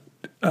travelled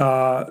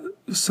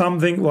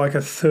something like a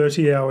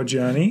 30-hour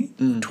journey,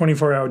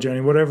 24-hour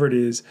journey, whatever it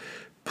is,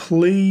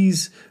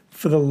 please,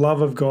 for the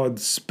love of God,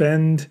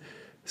 spend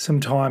some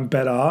time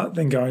better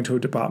than going to a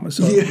department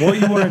store. What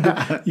you want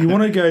to do, you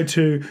want to go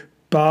to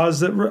bars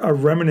that are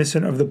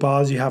reminiscent of the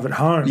bars you have at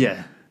home.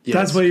 Yeah.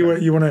 That's where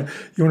you want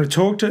to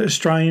talk to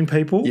Australian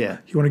people. Yeah.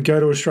 You want to go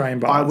to Australian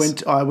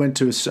bars. I went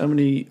to so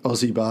many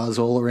Aussie bars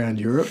all around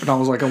Europe, and I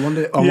was like, I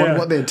wonder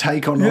what their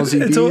take on Aussie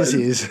beers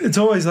is. It's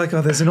always like,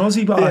 oh, there's an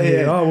Aussie bar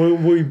here. Yeah. Oh,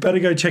 we better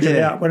go check it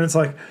out. When it's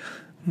like,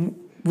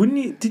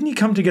 didn't you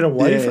come to get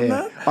away from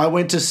that? I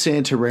went to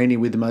Santorini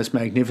with the most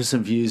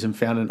magnificent views and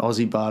found an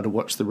Aussie bar to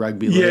watch the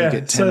rugby league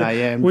at 10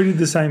 a.m. We did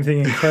the same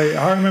thing in Crete.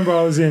 I remember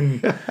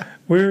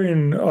we were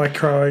in like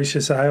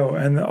Croatia Sale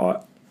and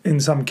in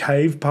some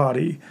cave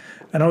party,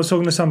 and I was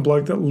talking to some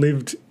bloke that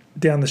lived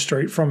down the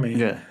street from me.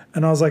 Yeah.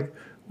 And I was like,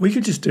 we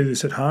could just do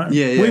this at home.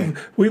 Yeah.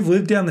 We've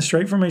lived down the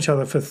street from each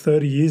other for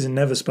 30 years and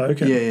never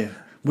spoken. Yeah.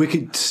 We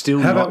could still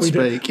not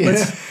speak.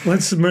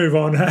 Let's move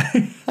on,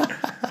 hey?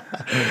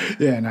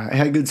 Yeah, no.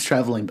 How good's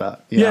travelling,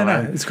 but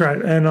it's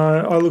great, and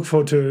I look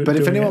forward to. But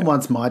if anyone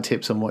wants my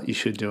tips on what you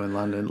should do in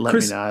London, let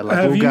me know.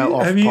 Like we'll go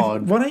off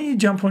pod. Why don't you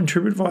jump on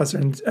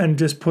TripAdvisor and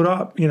just put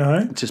up,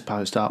 just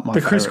post up my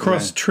the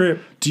crisscross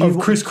trip of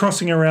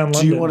crisscrossing around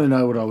London. Do you want to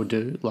know what I would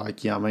do?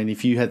 Like, I mean,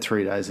 if you had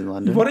 3 days in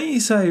London, why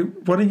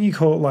don't you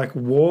call it like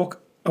walk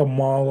a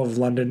mile of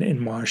London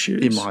in my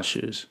shoes? In my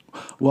shoes.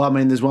 Well, I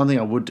mean, there's one thing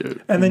I would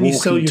do. And then you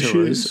sell your tours.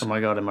 shoes. Oh, my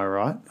God, am I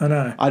right? I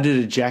know. I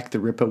did a Jack the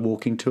Ripper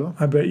walking tour.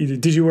 I bet you did.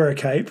 Did you wear a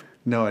cape?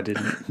 No, I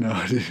didn't.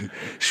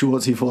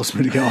 Schwartzy forced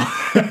me to go on.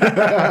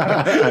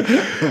 I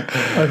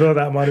thought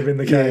that might have been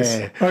the case.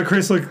 Yeah. All right,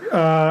 Chris, look...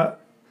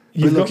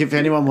 if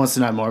anyone wants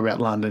to know more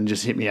about London,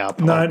 just hit me up.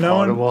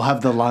 We'll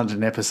have the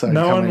London episode.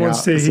 No one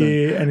wants to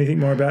hear anything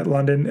more about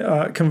London.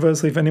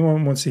 Conversely, if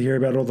anyone wants to hear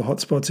about all the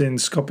hotspots in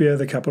Skopje,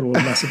 the capital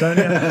of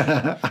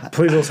Macedonia,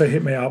 please also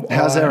hit me up.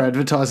 How's our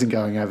advertising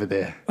going over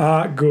there?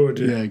 Good.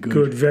 Yeah,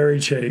 good. Very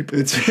cheap.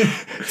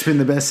 It's been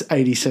the best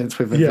 80 cents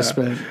we've ever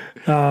spent.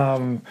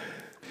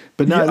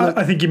 But no,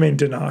 I think you mean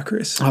dinar,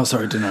 Chris. Oh,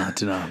 sorry, dinar.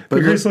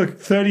 But Chris,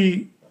 look,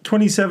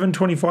 27,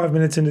 25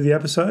 minutes into the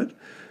episode.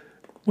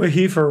 We're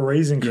here for a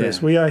reason, Chris.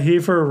 Yeah. We are here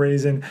for a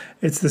reason.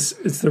 It's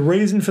the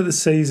reason for the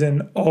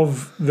season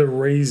of the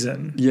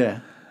reason. Yeah.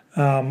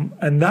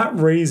 And that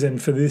reason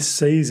for this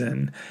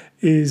season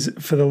is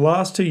for the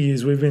last 2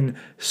 years we've been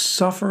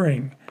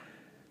suffering,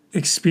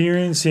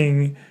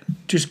 experiencing,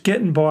 just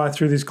getting by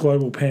through this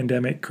global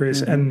pandemic,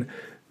 Chris. Mm-hmm. And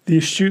the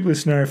astute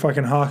listener, if I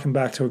can harken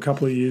back to a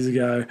couple of years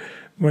ago,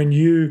 when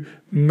you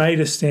made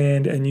a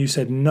stand and you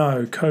said,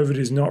 no, COVID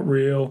is not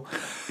real.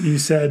 You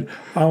said,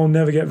 I will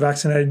never get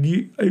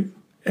vaccinated.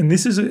 And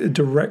this is a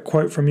direct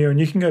quote from you, and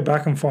you can go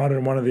back and find it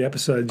in one of the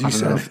episodes. You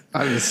said,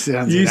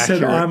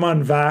 I'm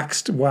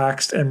unvaxxed,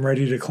 waxed, and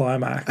ready to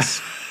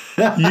climax.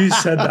 You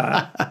said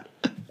that.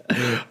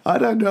 I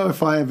don't know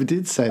if I ever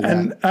did say that.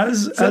 And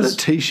is that a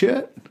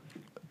T-shirt?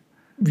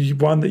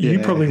 One that you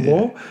probably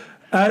wore.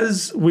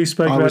 As we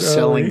spoke about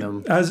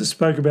earlier, as I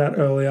spoke about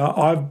earlier,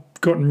 I've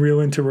gotten real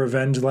into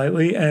revenge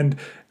lately, and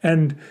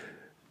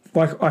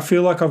like I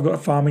feel like I've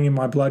got farming in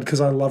my blood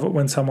because I love it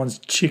when someone's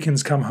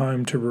chickens come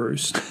home to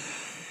roost.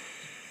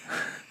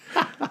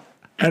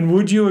 And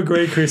would you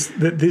agree, Chris,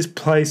 that this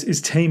place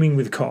is teeming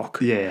with cock?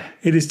 Yeah.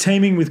 It is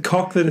teeming with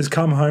cock that has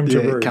come home to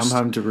roost. Come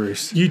home to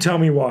roost. You tell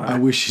me why. I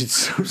wish you'd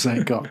stop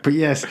saying cock. But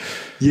yes,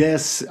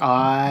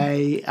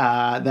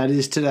 that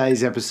is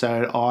today's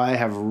episode. I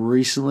have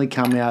recently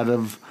come out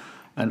of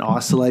an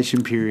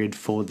isolation period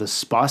for the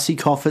spicy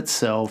cough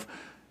itself,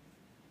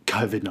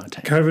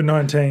 COVID-19.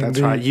 COVID-19. That's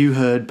right. You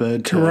heard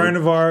bird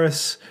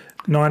coronavirus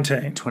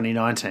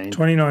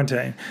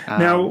 2019.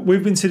 Now,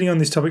 we've been sitting on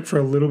this topic for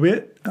a little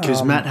bit.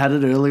 Because Matt had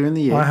it earlier in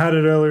the year. I had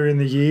it earlier in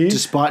the year.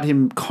 Despite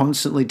him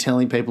constantly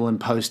telling people and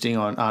posting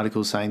on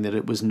articles saying that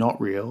it was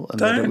not real and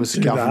that it was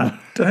government.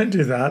 Don't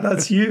do that.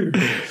 That's you.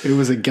 It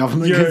was a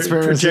government conspiracy.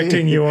 You're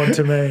projecting you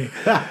onto me.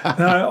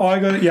 No, I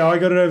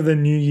got it over the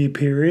New Year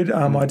period.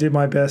 I did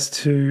my best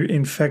to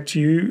infect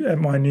you at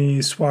my New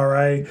Year's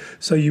soiree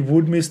so you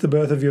would miss the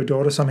birth of your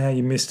daughter. Somehow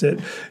you missed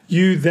it.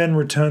 You then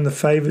returned the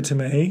favour to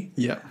me.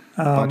 Yeah.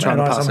 And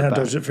I somehow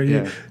dodged it for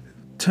you. Yeah.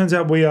 Turns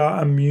out we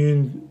are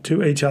immune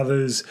to each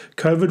other's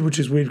COVID, which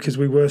is weird because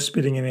we were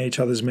spitting in each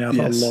other's mouth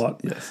a lot.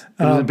 Yes,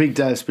 it was a big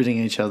day of spitting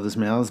in each other's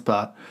mouths,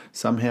 but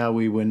somehow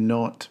we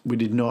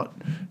did not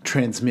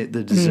transmit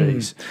the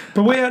disease.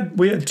 But we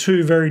had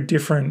two very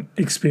different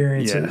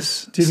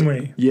experiences, didn't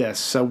we? Yes.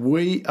 So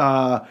we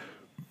are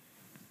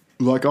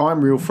like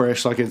I'm real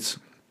fresh. Like it's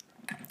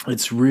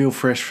real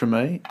fresh for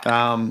me.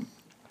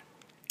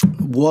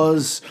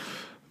 Was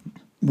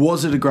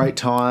it a great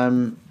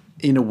time?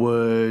 In a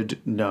word,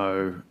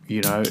 no.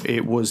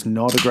 It was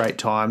not a great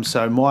time.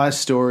 So my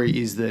story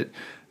is that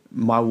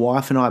my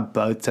wife and I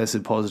both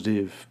tested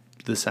positive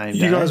the same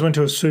day. You guys went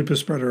to a super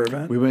spreader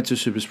event. We went to a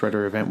super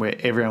spreader event where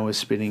everyone was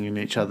spitting in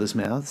each other's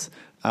mouths.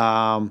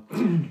 And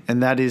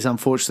that is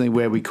unfortunately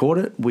where we caught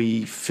it.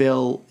 We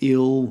fell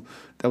ill.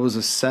 That was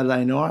a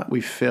Saturday night.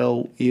 We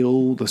fell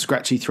ill, the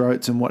scratchy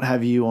throats and what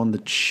have you, on the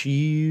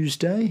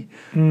Tuesday.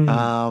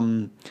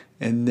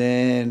 And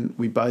then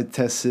we both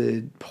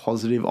tested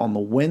positive on the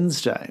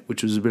Wednesday,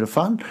 which was a bit of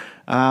fun.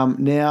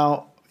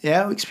 Now,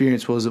 our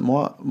experience was that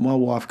my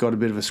wife got a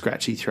bit of a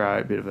scratchy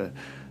throat, a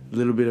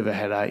little bit of a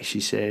headache,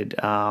 she said.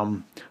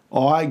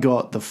 I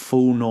got the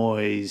full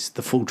noise,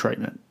 the full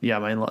treatment. Yeah,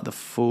 I mean, like the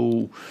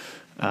full,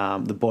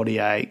 the body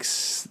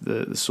aches,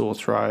 the sore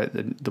throat,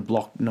 the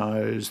blocked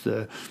nose,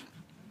 the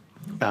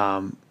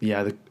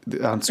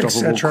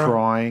unstoppable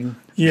crying.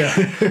 Yeah,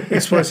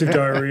 explosive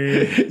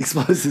diarrhea.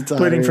 Explosive diarrhea.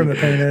 Bleeding from the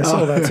penis,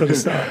 all that sort of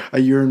stuff. A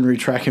urinary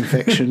tract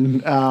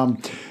infection.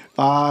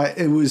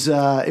 It was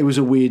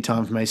a weird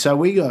time for me. So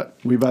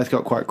we both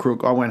got quite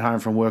crook. I went home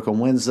from work on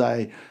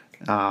Wednesday,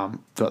 got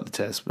the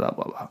test, blah,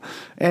 blah, blah.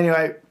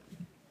 Anyway,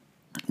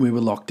 we were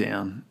locked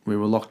down. We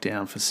were locked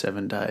down for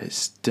 7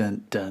 days.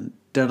 Dun, dun,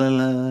 dun, dun,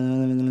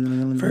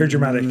 dun. Very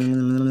dramatic.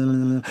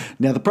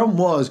 Now, the problem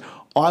was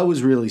I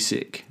was really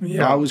sick.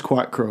 Yeah. I was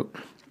quite crook.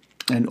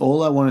 And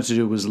all I wanted to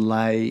do was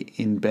lay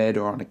in bed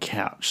or on a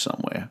couch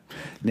somewhere.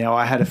 Now,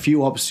 I had a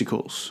few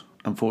obstacles,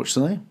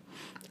 unfortunately.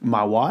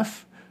 My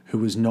wife, who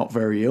was not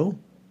very ill,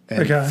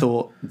 and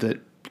thought that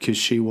because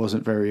she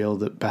wasn't very ill,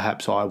 that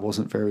perhaps I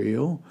wasn't very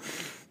ill.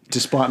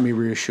 Despite me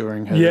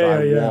reassuring her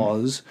that I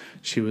was,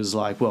 she was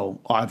like, well,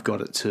 I've got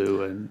it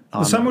too. And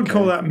some would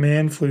call that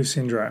man flu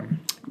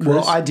syndrome. Chris?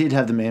 Well, I did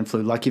have the man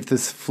flu. Like if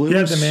this flu you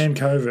had the man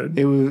COVID.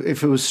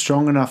 If it was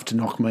strong enough to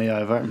knock me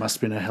over, it must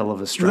have been a hell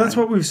of a strain. Well, that's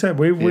what we've said.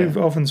 We've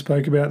often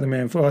spoke about the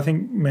man flu. I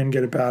think men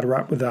get a bad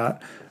rap with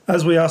that.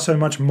 As we are so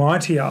much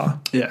mightier.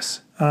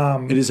 Yes.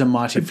 It is a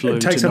mighty flu.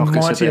 It takes to a knock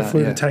mightier us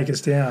flu about, to take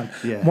us down.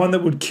 Yeah. One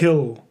that would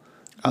kill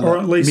or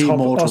at least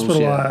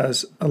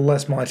hospitalise a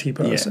less mighty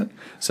person. Yeah.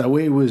 So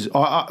I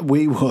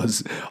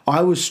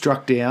was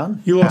struck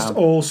down. You lost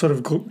all sort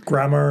of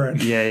grammar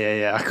and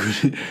I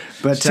could,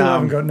 but still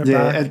haven't gotten it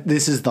back.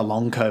 This is the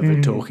long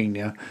COVID talking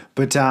now.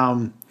 But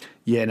I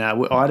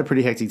had a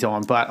pretty hectic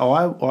time. But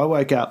I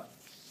woke up.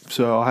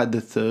 So I had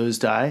the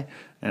Thursday,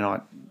 and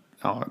I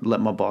let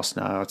my boss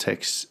know. I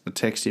text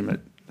him at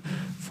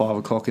 5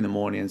 o'clock in the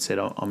morning and said,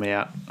 I'm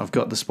out. I've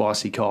got the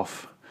spicy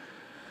cough.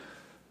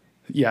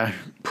 Yeah,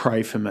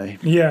 pray for me.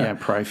 Yeah,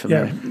 pray for me.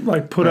 Yeah,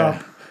 like put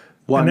up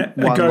one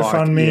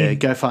GoFundMe. Yeah,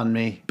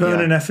 GoFundMe.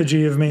 Burn an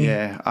effigy of me.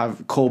 Yeah,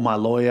 I've called my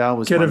lawyer.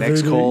 Was Get my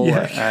next call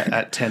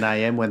at 10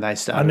 a.m. when they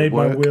started. I need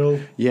work. my will.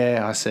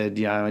 Yeah, I said,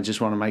 I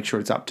just want to make sure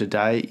it's up to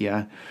date.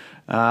 Yeah,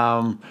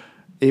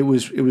 it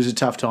was a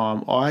tough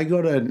time. I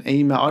got an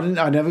email.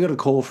 I never got a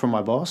call from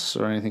my boss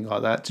or anything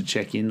like that to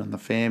check in on the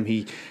fam.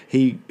 He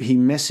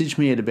messaged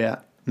me at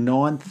about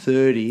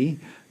 9:30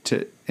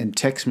 and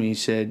text me. He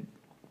said,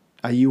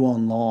 are you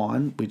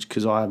online?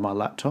 Because I have my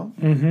laptop.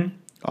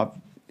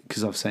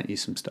 Because I've sent you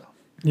some stuff.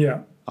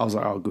 Yeah. I was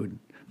like, oh, good.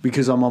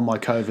 Because I'm on my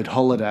COVID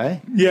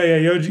holiday. Yeah.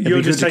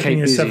 You're just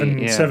taking a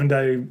 7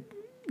 day,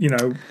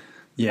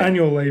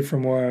 annual leave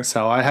from work.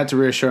 So I had to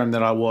reassure him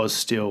that I was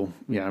still,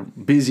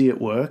 busy at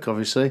work,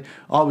 obviously.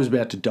 I was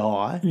about to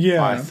die,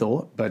 I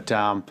thought. But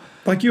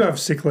like you have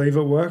sick leave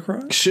at work,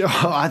 right? Sure,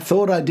 I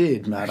thought I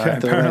did, mate. Okay,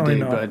 I thought I did.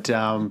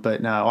 not.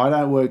 But no, I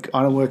don't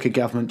work a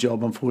government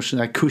job,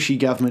 unfortunately. A cushy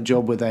government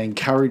job where they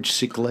encourage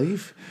sick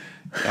leave.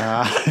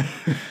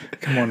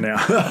 Come on now.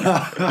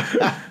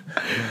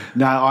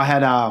 No, I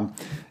had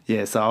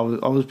so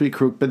I was a bit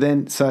crook. But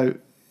then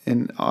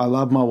and I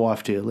love my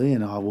wife dearly,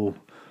 and I will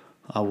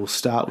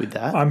start with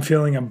that. I'm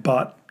feeling a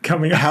butt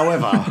coming up.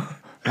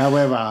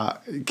 However,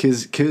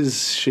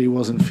 because she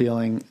wasn't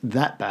feeling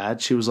that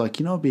bad, she was like,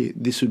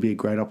 this would be a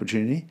great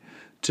opportunity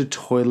to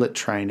toilet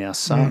train our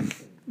son.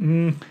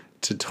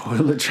 To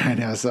toilet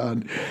train our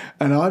son.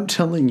 And I'm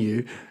telling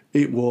you,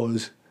 it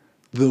was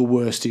the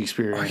worst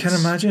experience. I can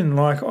imagine.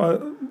 Like,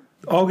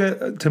 I'll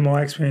get to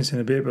my experience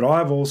in a bit, but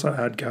I've also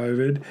had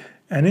COVID.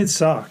 And it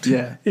sucked.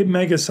 Yeah. It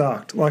mega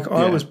sucked. Like,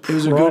 I was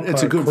it's a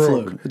good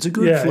flu. It's a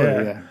good flu,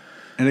 yeah.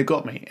 And it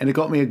got me. And it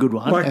got me a good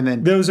one. Like, and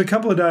then there was a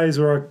couple of days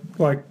where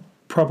I,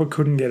 proper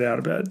couldn't get out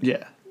of bed.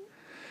 Yeah.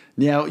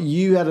 Now,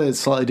 you had a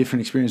slightly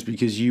different experience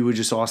because you were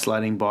just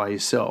isolating by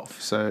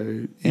yourself.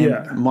 So,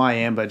 my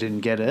Amber didn't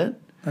get it.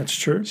 That's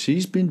true.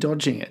 She's been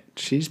dodging it.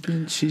 She's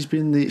like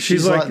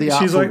the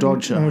artful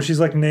dodger. Well,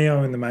 she's like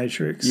Neo in The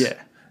Matrix. Yeah.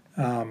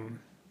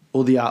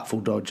 Or the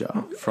artful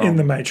dodger in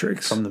The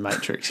Matrix. From The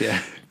Matrix,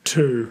 yeah.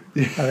 2,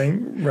 I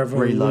think.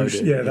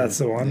 Reloaded. Yeah, that's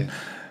the one. Yeah.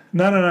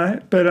 No.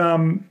 But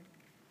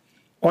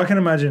I can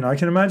imagine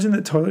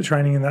that toilet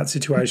training in that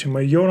situation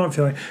where you're not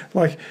feeling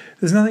like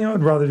there's nothing I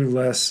would rather do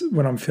less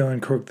when I'm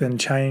feeling crook than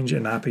change a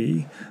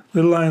nappy,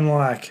 let alone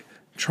like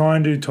try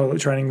and do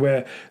toilet training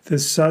where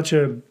there's such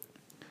a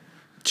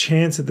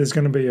chance that there's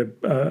going to be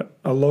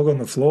a log on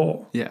the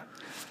floor. Yeah.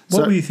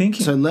 What were you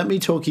thinking? So let me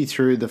talk you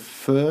through the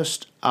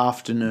first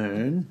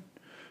afternoon.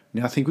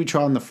 Now I think we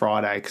tried on the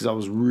Friday because I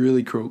was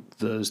really crook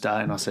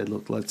Thursday, and I said,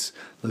 look, let's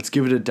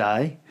give it a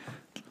day.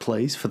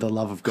 please, for the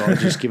love of God,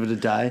 just give it a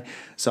day.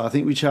 So I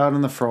think we chartered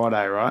on the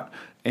Friday, right?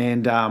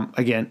 And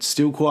again,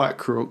 still quite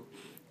crook.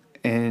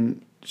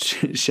 And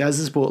Shaz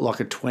has bought like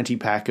a 20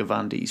 pack of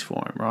undies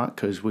for him, right?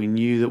 Because we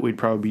knew that we'd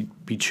probably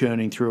be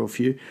churning through a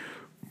few.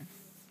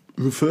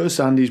 The first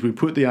undies, we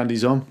put the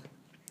undies on.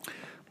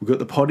 We've got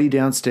the potty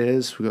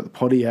downstairs. We've got the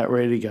potty out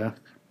ready to go.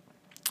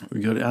 We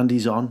got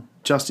undies on,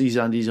 just his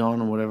undies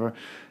on or whatever.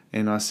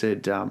 And I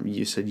said,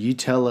 you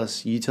tell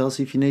us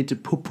if you need to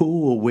poo-poo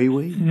or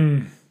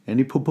wee-wee.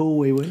 Any poo-poo or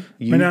wee-wee?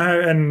 We know,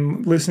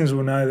 and listeners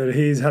will know that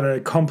he's had a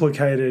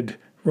complicated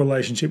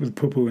relationship with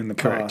poo-poo in the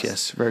past. Correct,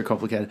 yes. Very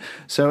complicated.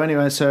 So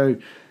anyway,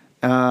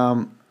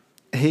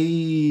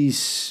 he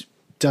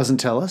doesn't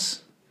tell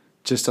us,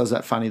 just does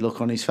that funny look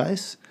on his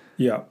face.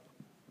 Yeah.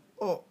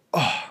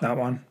 That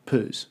one.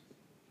 Poos.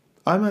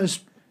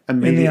 Almost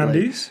immediately. In the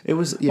undies? It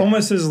was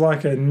almost as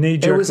like a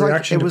knee-jerk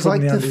reaction it was to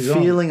like putting the undies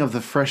feeling of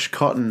the fresh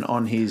cotton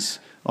on his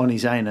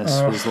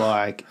anus was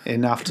like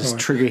enough to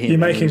trigger him. You're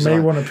making me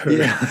want to poo.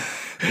 Yeah.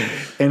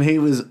 And he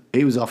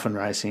was off and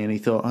racing, and he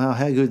thought, "Oh,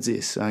 how good's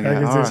this? How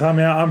good's this? I'm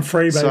out. I'm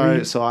free,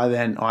 baby." So I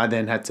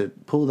then had to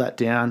pull that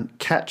down,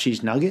 catch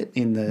his nugget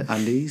in the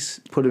undies,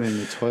 put him in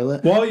the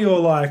toilet. While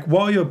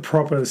you're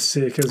proper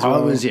sick as well. I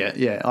was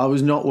I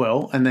was not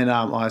well, and then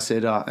I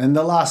said, and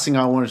the last thing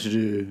I wanted to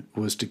do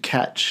was to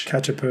catch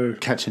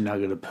a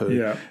nugget of poo.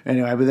 Yeah.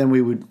 Anyway, but then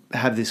we would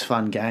have this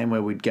fun game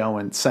where we'd go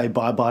and say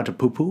bye bye to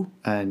poo poo,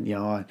 and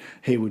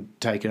he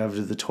would take it over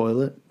to the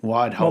toilet. Well,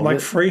 I'd hold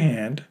it.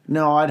 Freehand?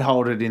 No, I'd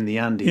hold it in the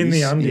undies. In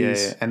the undies.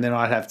 Yeah, and then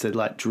I'd have to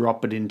like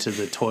drop it into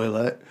the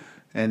toilet,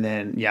 and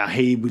then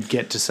he would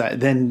get to say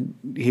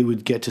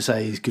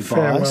his goodbyes,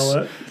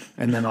 farewell it,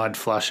 and then I'd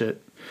flush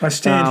it. I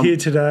stand here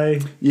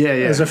today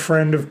as a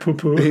friend of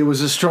poo-poo. He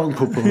was a strong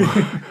poo-poo.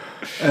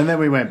 And then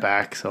we went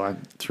back, so I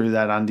threw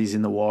that undies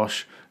in the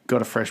wash,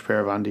 got a fresh pair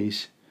of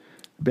undies.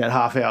 About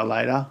half hour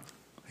later,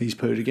 he's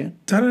pooed again.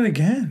 Done it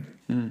again.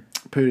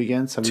 Pooed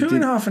again. So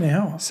 2.5 an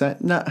hour. So,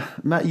 no,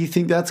 Matt, you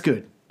think that's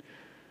good?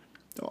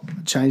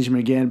 Changed him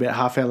again about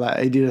half hour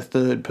later. He did a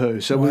third poo.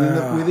 So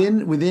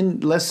within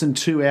less than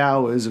 2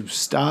 hours of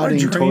starting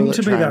toilet training. I dream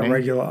to be that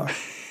regular.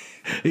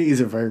 He is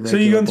a very regular. So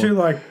you've gone through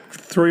like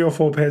 3 or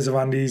 4 pairs of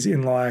undies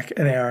in like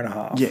an hour and a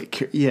half. Yeah.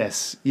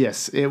 Yes.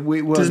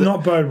 Does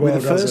not bode well,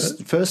 does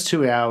it? First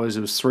 2 hours,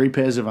 it was 3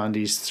 pairs of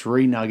undies,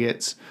 3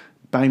 nuggets,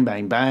 bang,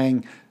 bang,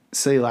 bang.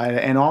 See you later.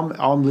 And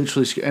I'm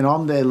literally, and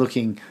I'm there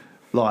looking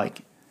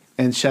like,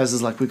 and Shaz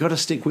is like, "We got to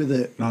stick with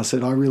it." And I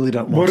said, "I really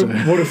don't want to."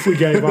 What if we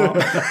gave up?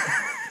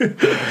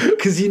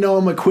 Because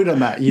I'm a quitter,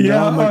 Matt.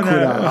 I'm a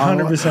quitter.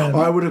 100%.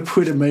 I would have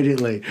quit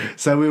immediately.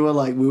 So we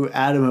were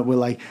adamant. We're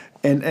like,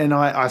 and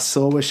I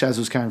saw where Shaz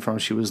was coming from.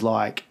 She was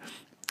like,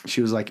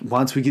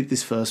 once we get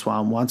this first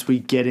one, once we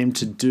get him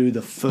to do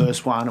the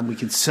first one, and we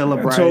can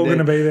celebrate, it's all going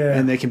to be there,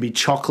 and there can be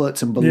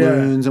chocolates and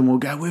balloons, and we'll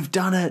go, "We've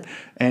done it,"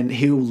 and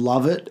he'll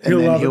love it, and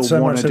then he'll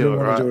so want to do it.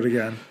 Right? Right? Do it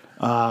again.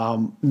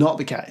 Not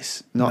the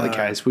case. Not the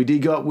case.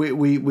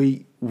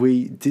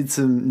 We did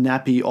some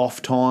nappy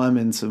off time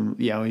and some,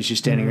 he's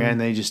just standing around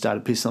and then he just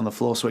started pissing on the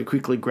floor. So we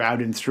quickly grabbed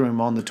him, threw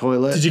him on the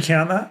toilet. Did you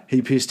count that?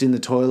 He pissed in the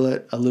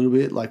toilet a little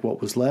bit, like what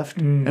was left.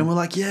 And we're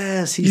like,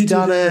 yes, he's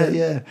done it.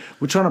 Yeah.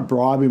 We're trying to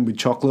bribe him with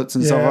chocolates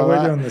and stuff like that.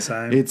 Yeah, we're doing the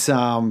same. It's,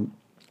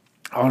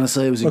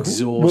 honestly, it was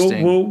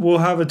exhausting. We'll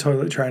have a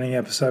toilet training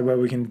episode where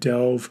we can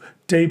delve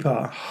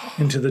deeper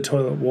into the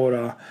toilet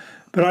water.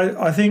 But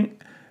I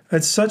think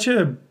it's such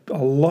a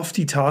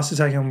lofty task to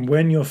take on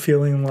when you're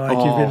feeling like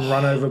you've been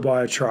run over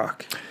by a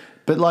truck.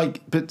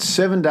 But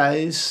 7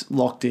 days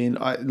locked in.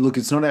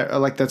 It's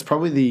not that's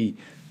probably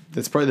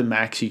the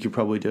max you could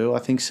probably do. I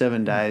think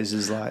 7 days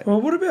is like.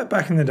 Well, what about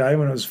back in the day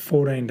when it was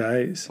 14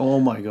 days? Oh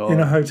my God! In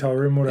a hotel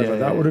room, whatever.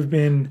 That would have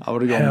been. I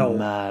would have gone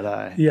mad.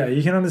 Eh? Yeah,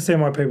 you can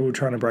understand why people are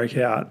trying to break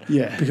out.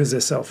 Yeah, because they're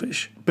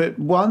selfish. But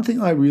one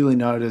thing I really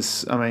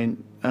noticed.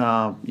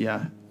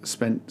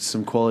 Spent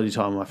some quality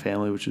time with my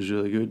family, which was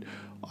really good.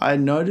 I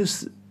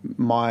noticed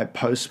my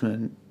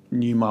postman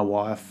knew my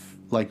wife,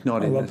 like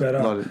not in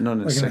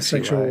a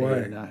sexual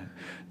way.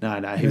 Yeah,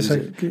 no.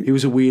 He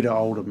was a weird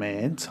older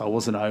man, so I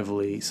wasn't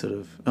overly sort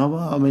of. Oh,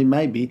 well, I mean,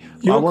 maybe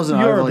I wasn't.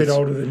 You're overly, a bit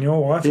older than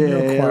your wife. And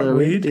you're quite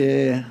weird.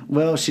 Yeah.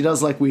 Well, she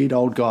does like weird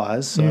old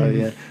guys. So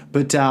yeah,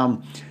 but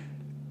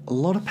a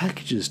lot of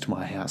packages to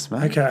my house,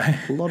 mate. Okay.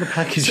 A lot of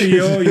packages. So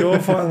you're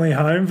finally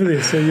home for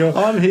this. So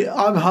I'm here.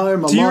 I'm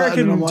home. Do you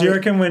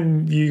reckon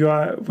when you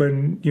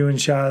and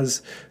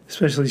Shaz,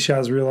 especially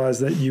Shaz,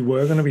 realised that you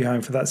were going to be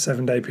home for that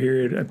 7-day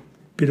period, a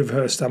bit of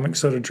her stomach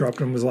sort of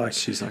dropped and was like,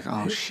 she's like,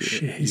 oh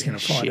shit, he's going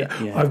to find it.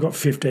 Yeah. I've got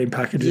 15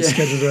 packages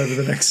scheduled over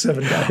the next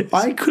 7 days.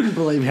 I couldn't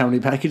believe how many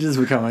packages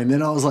were coming.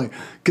 Then I was like,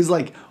 because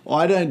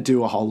I don't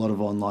do a whole lot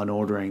of online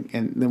ordering,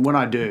 and then when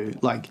I do,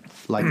 like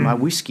my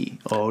whiskey,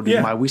 I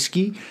order my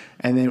whiskey,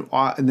 and then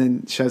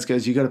Shaz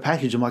goes, "You got a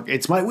package?" I'm like,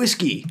 "It's my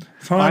whiskey."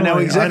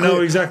 Finally, I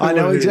know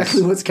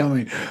exactly what's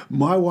coming.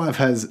 My wife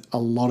has a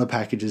lot of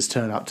packages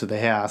turn up to the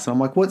house, and I'm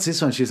like, "What's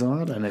this one?" She's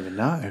like, "I don't even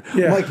know."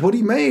 Yeah. I'm like, "What do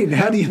you mean?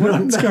 How do you know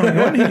what's going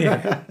on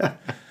here?"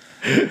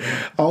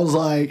 I was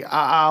like,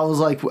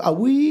 "Are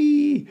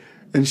we?"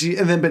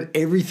 But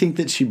everything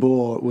that she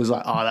bought was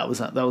like, oh, that was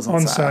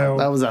on sale.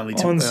 That was only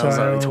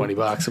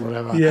 $20 or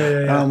whatever. Yeah.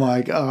 And I'm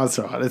like, oh, that's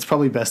all right. It's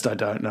probably best I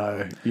don't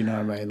know. You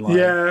know what I mean? Like,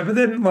 yeah, but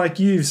then like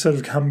you've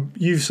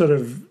sort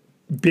of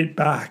bit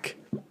back.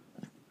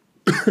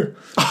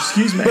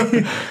 Excuse me.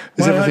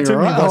 Is everything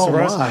all right? Oh,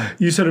 my.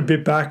 You sort of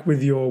bit back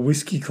with your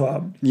whiskey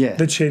club. Yeah.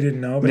 That she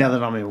didn't know about. Now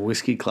that I'm in a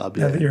whiskey club.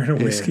 Now that you're in a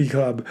whiskey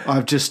club.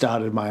 I've just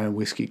started my own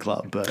whiskey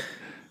club, but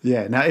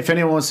yeah. Now, if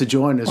anyone wants to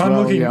join as I'm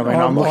well,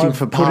 looking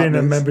for partners. Put in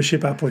a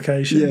membership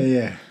application.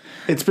 Yeah.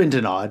 It's been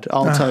denied.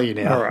 I'll tell you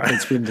now. All right.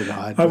 It's been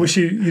denied. I wish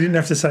you didn't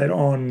have to say it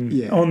on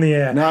the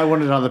air. No, I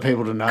wanted other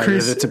people to know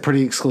Chris, that it's a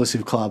pretty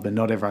exclusive club and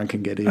not everyone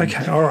can get in.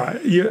 Okay, all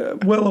right. You're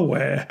well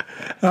aware.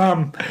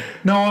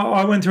 No,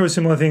 I went through a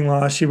similar thing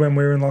last year when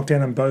we were in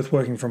lockdown and both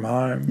working from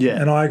home.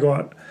 Yeah. And I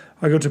got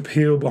to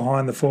peel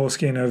behind the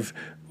foreskin of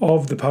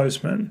the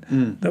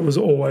postman that was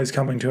always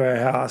coming to our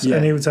house. Yeah.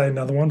 And he would say,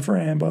 another one for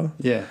Amber.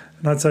 Yeah.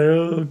 And I'd say,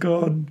 oh,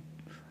 God.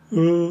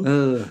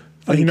 I'm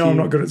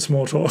not good at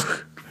small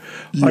talk.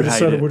 I just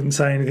sort of wouldn't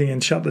say anything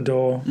and shut the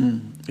door.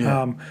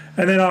 Yeah. And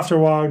then after a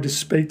while, I'd just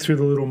speak through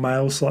the little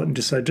mail slot and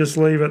just say, just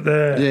leave it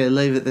there. Yeah,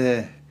 leave it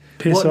there.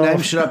 Piss what off.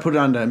 name should I put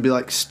under? And be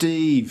like,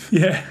 Steve.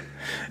 Yeah,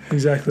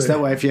 exactly. So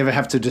that way, if you ever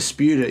have to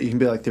dispute it, you can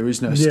be like, there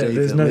is no Steve. Yeah,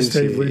 there's no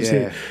Steve lives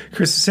here.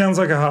 Chris, it sounds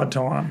like a hard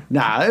time.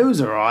 Nah, it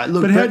was all right.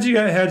 Look, but how'd you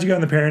go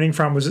in the parenting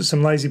front? Was it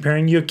some lazy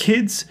parenting? Your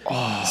kids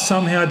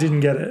somehow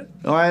didn't get it.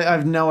 I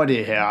have no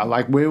idea how.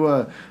 Like, we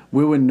were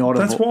not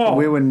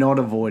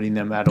avoiding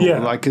them at all. Yeah,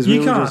 like, because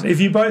you can't.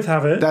 If you both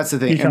have it, that's the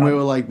thing. And we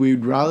were like,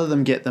 we'd rather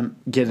them get it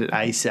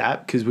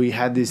ASAP because we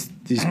had this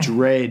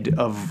dread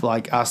of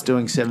like us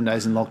doing 7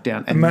 days in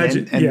lockdown and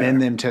then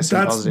them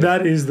testing positive.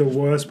 That is the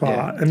worst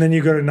part. Yeah. And then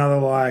you got another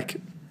like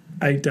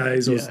 8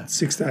 days or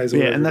 6 days.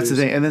 Or and that's the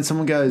thing. And then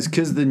someone goes,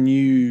 because the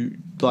new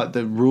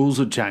the rules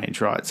have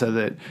changed, right? So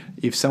that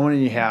if someone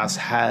in your house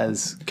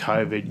has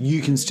COVID,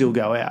 you can still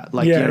go out.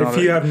 Like, if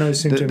you have no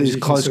symptoms, this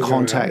close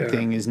contact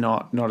thing is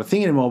not a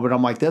thing anymore. But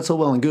I'm like, that's all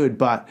well and good,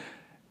 but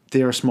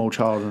they're a small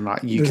child and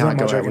you can't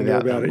go out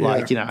without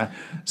them.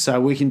 So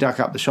we can duck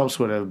up the shops,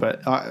 whatever.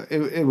 But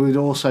it would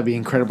also be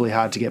incredibly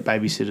hard to get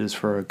babysitters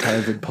for a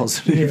COVID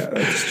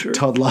positive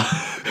toddler.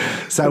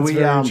 So that's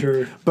very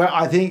true. But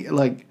I think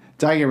like.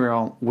 Don't get me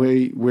wrong,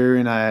 we're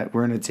in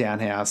a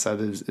townhouse, so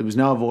there was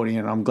no avoiding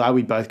it. I'm glad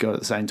we both got it at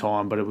the same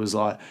time, but it was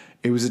a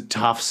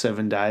tough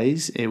 7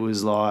 days. It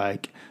was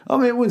like, I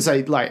wouldn't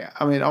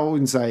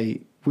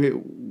say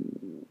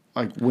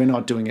we're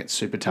not doing it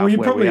super tough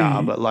we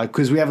are, but like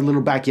because we have a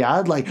little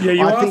backyard. Like you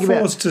are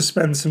forced to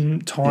spend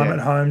some time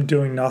at home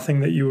doing nothing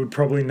that you would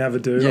probably never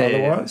do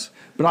otherwise. Yeah.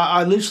 But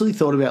I literally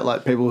thought about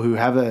like people who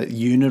have a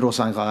unit or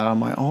something like that. I'm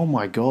like, oh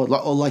my God.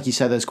 Like you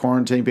say, those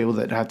quarantine people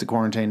that have to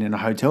quarantine in a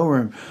hotel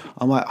room.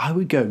 I'm like, I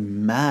would go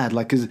mad.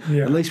 Like, because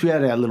at least we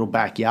had our little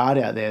backyard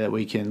out there that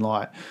we can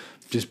like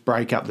just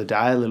break up the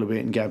day a little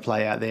bit and go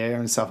play out there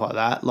and stuff like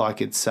that.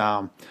 Like it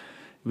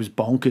was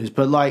bonkers.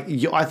 But like,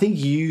 I think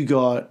you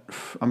got,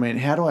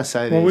 how do I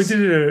say this? Well, we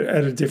did it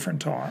at a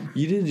different time.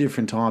 You did a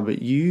different time,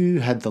 but you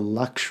had the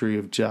luxury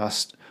of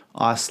just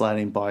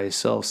isolating by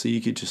yourself, so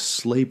you could just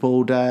sleep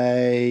all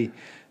day,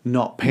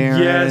 not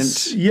parent.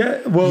 Yes,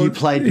 yeah. Well, you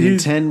played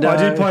Nintendo. I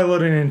did play a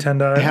lot of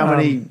Nintendo. How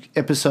many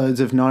episodes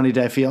of 90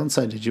 Day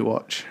Fiancé did you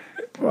watch?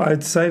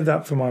 I'd save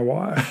that for my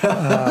wife.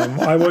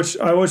 I watched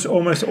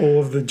almost all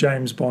of the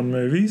James Bond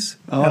movies,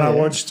 I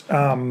watched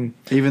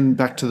even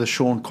back to the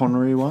Sean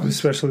Connery ones,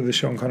 especially the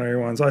Sean Connery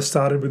ones. I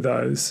started with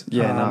those.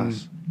 Yeah,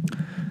 nice.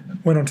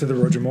 Went on to the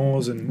Roger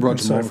Moores and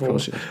so forth. Of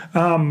course,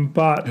 yeah.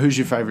 But who's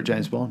your favourite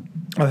James Bond?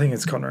 I think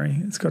it's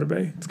Connery. It's got to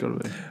be. It's got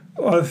to be.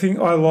 I think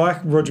I like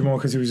Roger Moore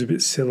because he was a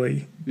bit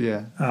silly.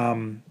 Yeah.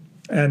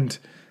 And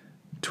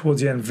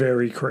towards the end,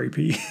 very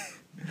creepy.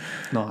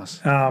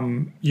 Nice.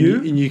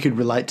 You could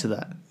relate to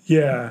that.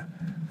 Yeah.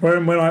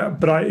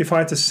 If I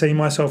had to see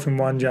myself in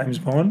one James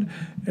Bond,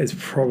 it's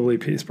probably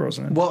Pierce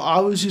Brosnan. Well, I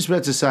was just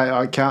about to say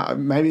I can't.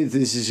 Maybe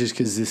this is just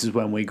because this is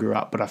when we grew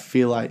up, but I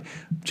feel like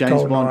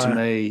James Bond to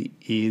me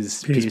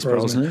is Pierce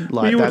Brosnan.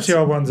 Like, you watch the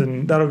old ones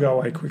and that'll go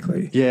away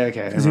quickly. Yeah,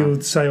 okay. Because he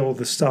would say all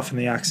the stuff in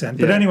the accent.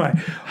 But anyway,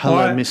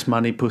 hello, Miss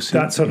Money Pussy.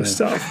 That sort of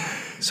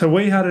stuff. So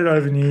we had it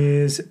over New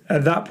Year's.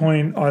 At that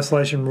point,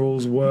 isolation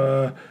rules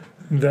were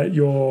that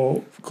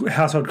your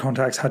household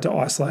contacts had to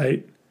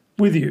isolate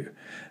with you.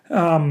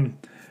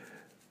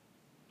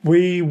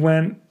 We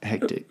went...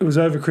 Hectic. It was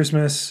over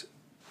Christmas.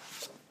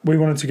 We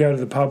wanted to go to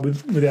the pub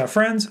with our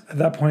friends. At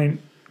that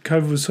point,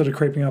 COVID was sort of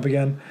creeping up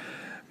again.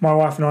 My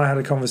wife and I had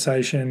a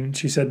conversation.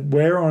 She said,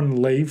 we're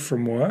on leave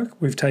from work.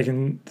 We've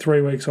taken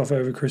 3 weeks off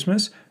over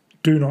Christmas.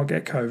 Do not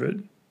get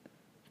COVID.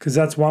 Because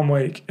that's 1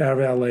 week out of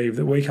our leave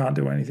that we can't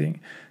do anything.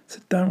 I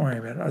said, don't worry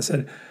about it. I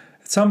said,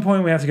 at some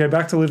point we have to go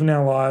back to living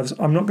our lives.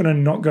 I'm not going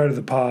to not go to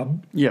the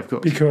pub. Yeah, of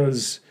course.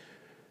 Because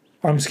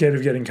I'm scared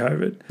of getting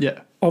COVID.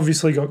 Yeah.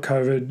 Obviously got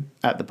COVID.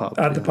 At the pub.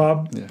 At the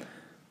pub. Yeah.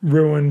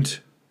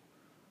 Ruined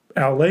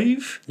our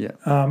leave. Yeah.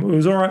 It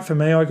was all right for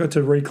me. I got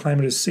to reclaim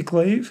it as sick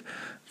leave.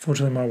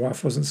 Fortunately, my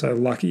wife wasn't so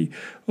lucky.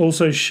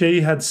 Also,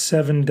 she had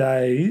 7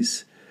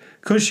 days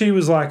because she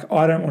was like,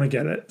 I don't want to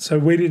get it. So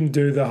we didn't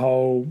do the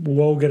whole,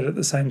 we'll all get it at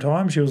the same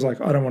time. She was like,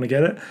 I don't want to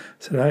get it. I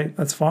said, hey,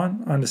 that's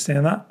fine. I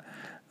understand that.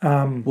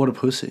 What a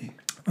pussy.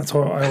 That's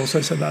why I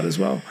also said that as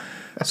well.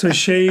 So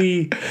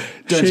she...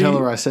 Don't tell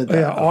her I said that.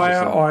 Yeah,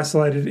 I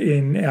isolated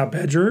in our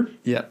bedroom.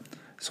 Yeah.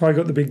 So I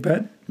got the big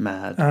bed.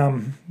 Mad.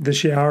 The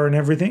shower and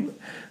everything.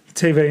 The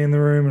TV in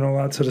the room and all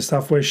that sort of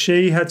stuff, where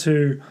she had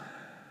to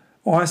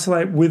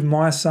isolate with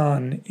my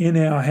son in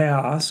our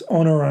house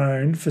on her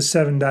own for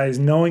 7 days,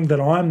 knowing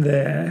that I'm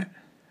there.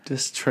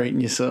 Just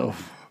treating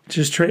yourself.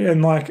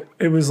 And like,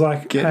 it was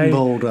like... Getting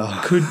bolder.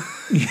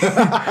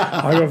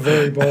 I got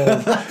very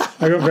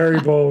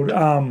bald.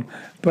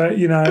 But,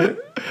 you know...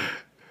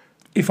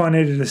 If I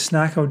needed a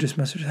snack, I would just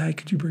message, hey,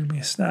 could you bring me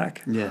a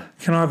snack? Yeah.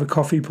 Can I have a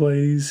coffee,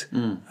 please?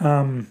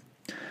 I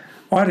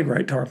had a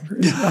great time,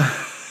 Chris.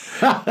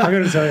 I got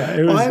to tell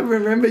you. I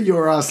remember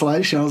your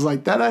isolation. I was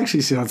like, that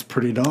actually sounds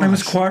pretty nice. It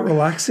was quite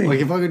relaxing.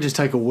 Like, if I could just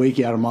take a week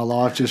out of my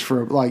life just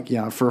for, like, you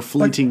know, for a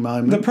fleeting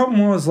moment. The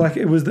problem was, like,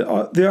 it was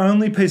the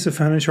only piece of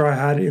furniture I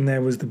had in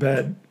there was the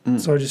bed.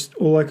 So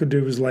all I could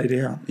do was lay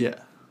down. Yeah.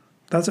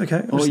 That's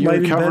okay. Well, you're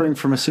recovering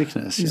from a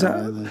sickness.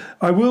 Exactly. You know,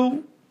 I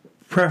will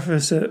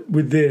preface it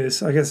with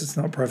this. I guess it's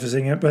not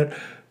prefacing it, but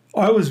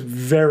I was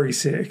very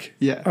sick.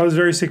 Yeah. I was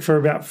very sick for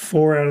about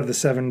 4 out of the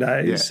 7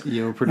 days. Yeah,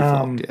 you were pretty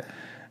fucked, yeah.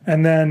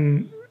 And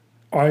then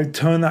I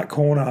turned that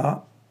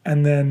corner,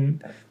 and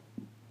then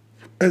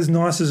as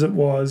nice as it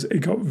was,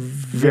 it got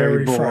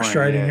very boring,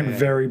 frustrating and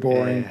very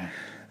boring.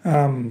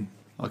 Yeah.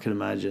 I can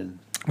imagine.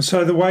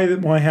 So the way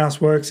that my house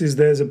works is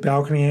there's a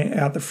balcony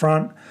out the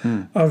front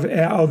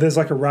there's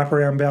like a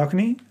wraparound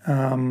balcony.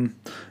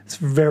 It's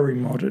very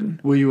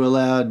modern. Were you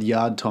allowed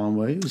yard time,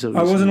 were you?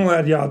 I wasn't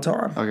allowed yard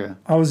time. Okay.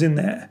 I was in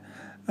there.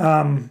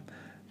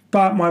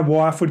 But my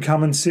wife would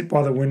come and sit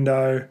by the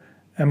window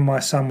and my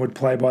son would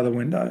play by the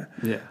window.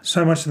 Yeah.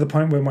 So much to the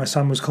point where my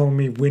son was calling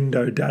me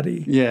window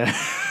daddy. Yeah.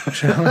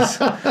 Which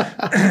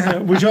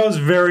I was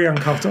very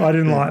uncomfortable. I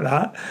didn't like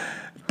that.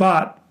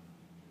 But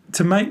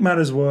to make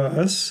matters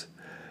worse...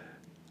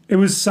 It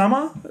was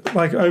summer,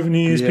 like over New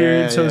Year's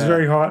period, so it was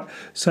very hot.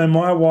 So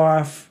my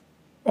wife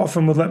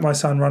often would let my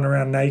son run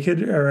around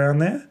naked around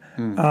there.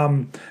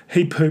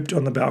 He pooped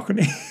on the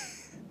balcony.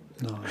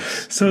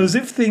 Nice. So as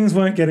if things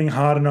weren't getting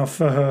hard enough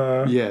for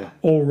her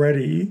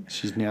already.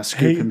 She's now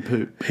scooping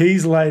poop.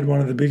 He's laid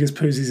one of the biggest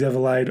poos he's ever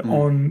laid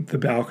on the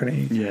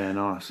balcony. Yeah,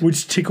 nice.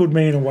 Which tickled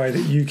me in a way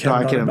that you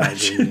cannot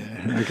imagine.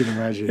 Yeah, I can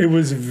imagine. It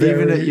was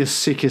very... Even at your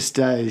sickest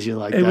days, you're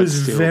like, it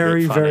was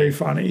very, very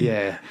funny.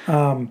 Yeah.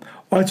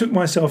 I took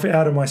myself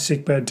out of my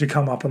sick bed to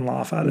come up and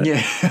laugh at it.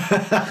 Yeah.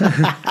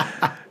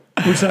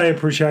 Which I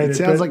appreciated. It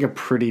sounds like a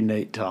pretty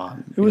neat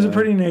time. It was a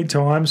pretty neat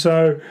time.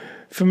 So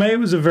for me, it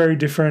was a very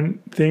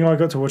different thing. I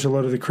got to watch a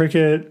lot of the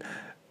cricket.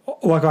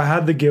 Like, I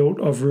had the guilt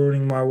of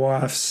ruining my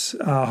wife's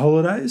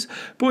holidays.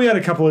 But we had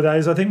a couple of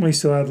days. I think we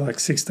still had like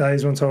 6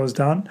 days once I was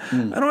done.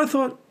 And I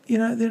thought, you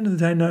know, at the end of the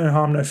day, no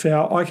harm, no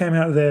foul. I came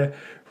out of there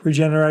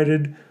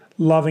regenerated,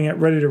 loving it,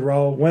 ready to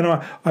roll. When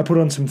I put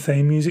on some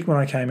theme music when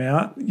I came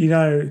out, you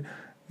know,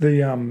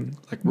 the...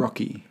 like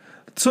Rocky.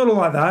 Sort of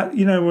like that.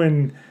 You know,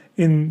 when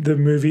in the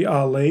movie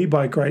Ali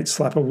by great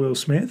slapper Will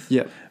Smith.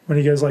 Yep. When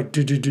he goes like,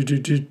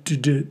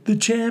 the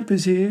champ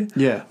is here.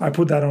 Yeah. I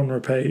put that on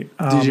repeat.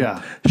 Did you?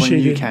 When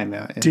you came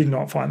out. Yeah. Did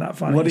not find that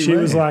funny. What She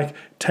was like,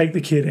 take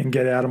the kid and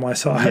get out of my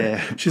sight.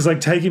 Yeah. She's like,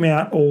 take him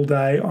out all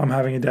day. I'm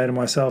having a day to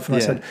myself. And I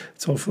said,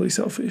 it's awfully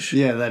selfish.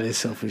 Yeah, that is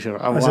selfish.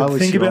 I said,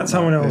 think about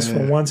someone else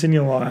for once in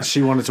your life.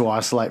 She wanted to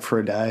isolate for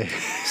a day.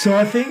 So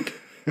I think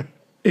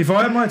if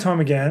I had my time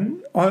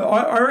again,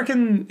 I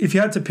reckon if you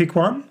had to pick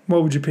one,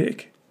 what would you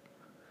pick?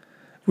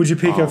 Would you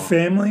pick a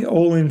family,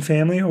 all-in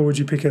family, or would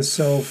you pick a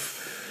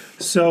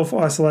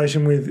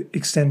self-isolation with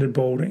extended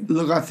balding?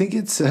 Look, I think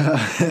it's...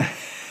 it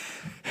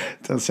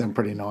does sound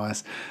pretty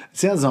nice. It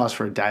sounds nice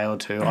for a day or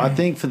two. I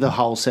think for the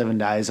whole 7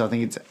 days, I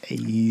think it's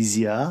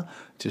easier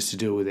just to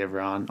do it with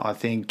everyone. I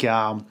think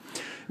it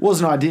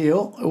wasn't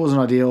ideal. It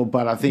wasn't ideal,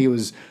 but I think it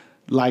was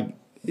like...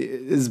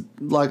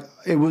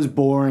 It was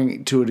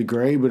boring to a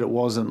degree, but it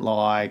wasn't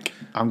like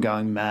I'm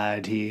going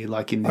mad here.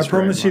 Like in this, I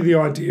promise you, the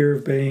idea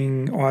of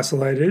being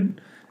isolated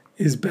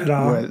is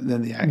better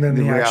than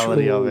the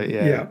reality of it.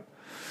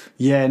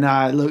 Yeah.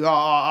 No, look,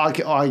 I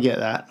get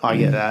that. I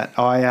get that.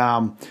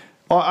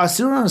 I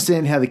still don't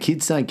understand how the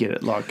kids don't get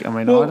it. Like, I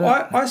mean,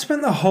 I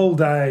spent the whole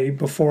day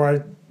before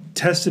I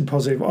tested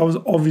positive. I was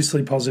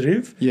obviously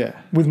positive.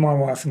 Yeah. With my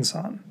wife and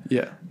son.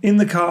 Yeah. In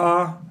the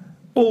car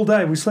all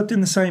day. We slept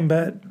in the same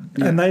bed.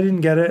 Yeah. And they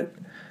didn't get it.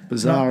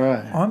 Bizarre,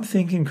 right? I'm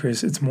thinking,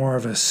 Chris, it's more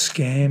of a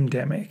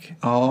scam-demic.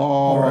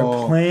 Oh. Or a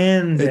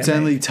plan-demic. It's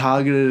only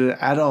targeted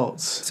at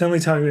adults. It's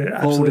only targeted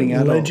at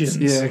absolute legends.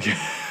 Yeah, okay.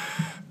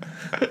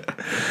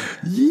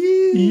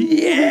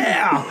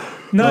 Yeah.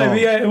 No,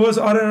 but yeah, it was.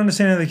 I don't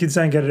understand how the kids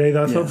don't get it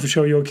either. I thought for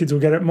sure your kids will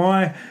get it.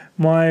 My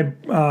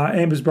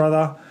Amber's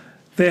brother,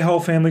 their whole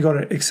family got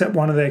it except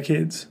one of their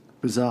kids.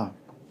 Bizarre.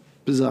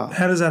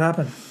 How does that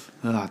happen?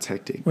 Oh, it's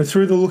hectic. We're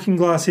through the looking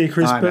glass here,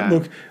 Chris. I But know.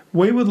 look,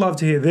 we would love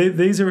to hear.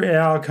 These are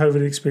our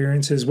COVID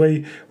experiences.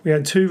 We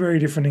had two very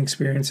different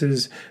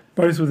experiences,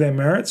 both with their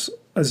merits.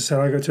 As I said,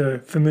 I got to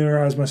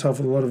familiarise myself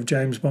with a lot of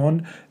James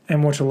Bond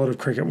and watch a lot of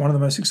cricket. One of the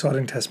most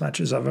exciting Test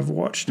matches I've ever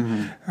watched,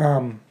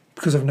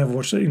 because I've never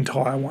watched the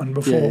entire one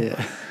before.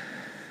 Yeah.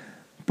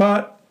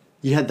 But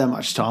You had that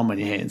much time on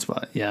your hands,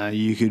 but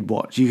you could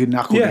watch. You could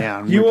knuckle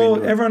down. you rip all,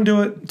 into it. everyone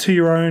do it to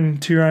your own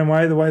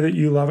way, the way that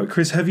you love it.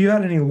 Chris, have you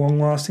had any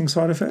long-lasting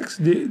side effects?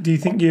 Do you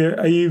think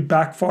are you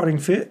back fighting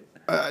fit?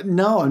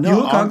 No. You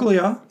look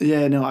uglier.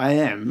 Yeah, no, I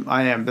am,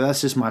 but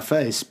that's just my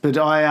face. But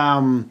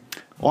I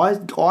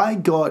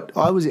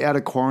was out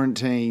of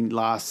quarantine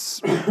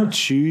last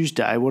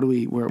Tuesday.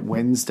 We're at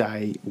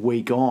Wednesday, a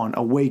week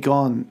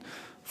on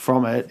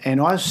from it,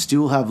 and I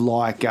still have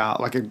like a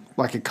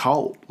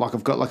cold, like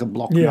I've got like a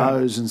blocked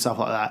nose and stuff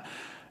like that.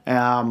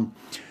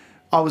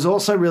 I was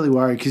also really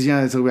worried because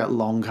they talk about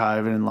long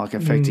COVID and like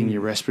affecting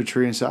your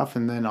respiratory and stuff,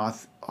 and then I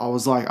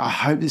was like, I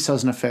hope this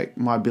doesn't affect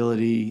my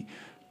ability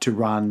to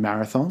run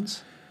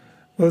marathons.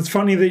 Well, it's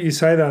funny that you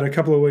say that. A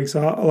couple of weeks,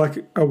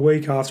 like a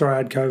week after I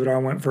had COVID, I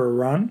went for a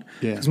run.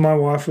 Yeah. Because my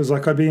wife was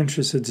like, I'd be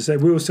interested to say,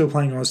 we were still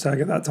playing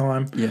Oztag at that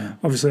time. Yeah.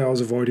 Obviously, I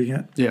was avoiding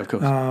it. Yeah, of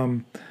course.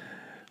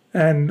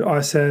 And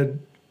I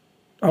said,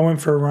 I went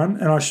for a run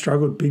and I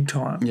struggled big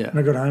time. Yeah. And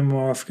I got home and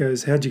my wife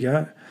goes, how'd you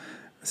go?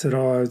 I said,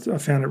 I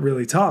found it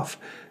really tough.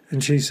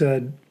 And she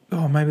said,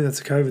 maybe that's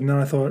a COVID. And then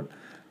I thought,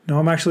 no,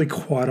 I'm actually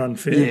quite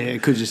unfit. Yeah,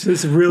 it could just...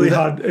 It's really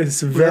hard.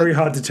 It's very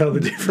hard to tell the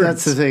difference.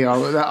 That's the thing.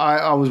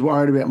 I was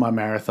worried about my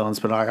marathons,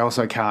 but I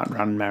also can't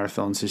run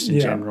marathons just in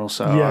general.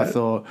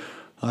 So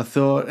I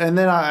thought, and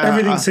then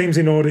everything seems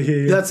in order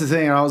here. That's the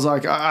thing. I was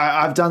like,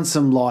 I've done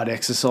some light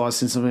exercise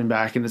since I've been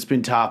back, and it's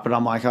been tough. But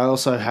I'm like, I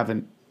also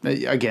haven't,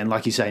 again,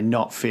 like you say,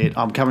 not fit.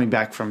 I'm coming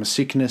back from a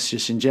sickness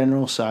just in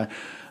general. So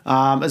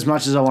as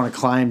much as I want to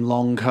claim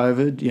long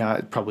COVID,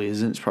 it probably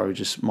isn't. It's probably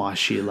just my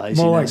sheer laziness.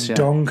 More like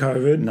dong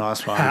COVID.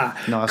 Nice one.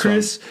 Nice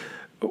Chris,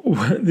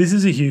 this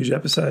is a huge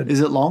episode. Is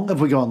it long?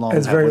 Have we gone long?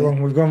 It's very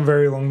long. We've gone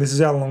very long. This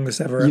is our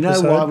longest ever episode. You know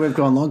why we've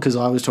gone long? Because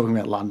I was talking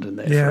about London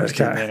there. Yeah, for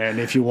a there. And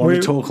if you want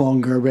to talk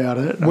longer about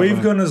it.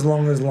 We've gone as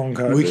long as long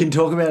COVID. We can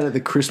talk about it at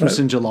the Christmas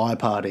and July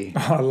party.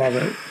 I love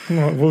it.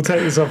 We'll take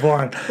this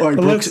offline.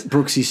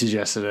 Brooksy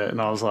suggested it, and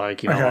I was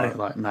like, Good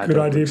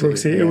idea,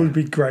 Brooksy. It would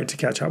be great to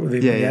catch up with him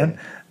again.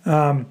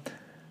 Yeah.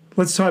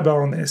 Let's tie a bow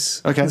on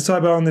this. Okay. Let's tie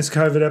a bow on this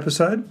COVID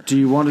episode. Do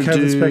you want to COVID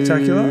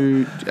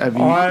do...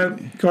 Spectacular?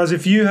 Guys,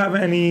 if you have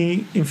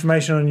any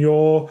information on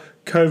your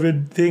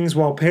COVID things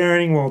while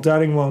parenting, while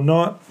dating, while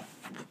not,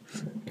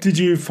 did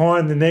you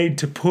find the need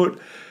to put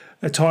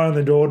a tie on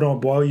the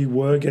doorknob while you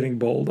were getting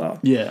bolder?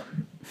 Yeah.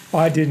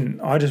 I didn't.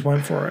 I just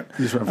went for it.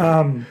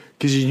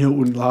 Because you knew it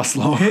wouldn't last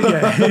long.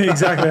 yeah,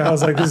 exactly. I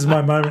was like, this is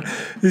my moment.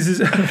 This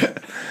is...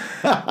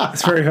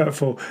 It's very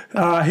hurtful.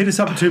 Hit us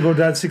up at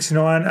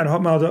twobaldads69 at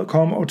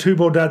hotmail.com or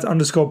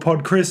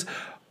twobaldads_pod. Chris,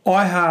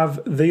 I have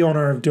the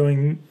honour of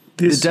doing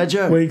this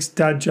week's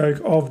dad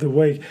joke of the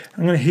week.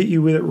 I'm going to hit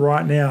you with it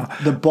right now.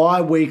 The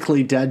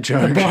bi-weekly dad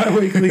joke. The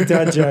bi-weekly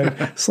dad joke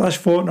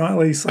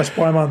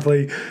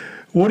 /fortnightly/bi-monthly.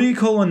 What do you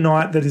call a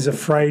knight that is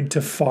afraid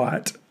to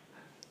fight?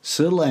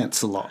 Sir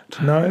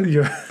Lancelot. No,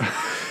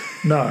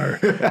 no.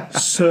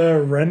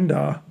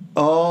 Surrender.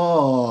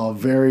 Oh,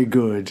 very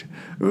good.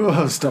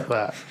 Oh, stop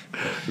that.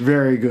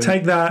 Very good.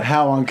 Take that.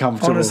 How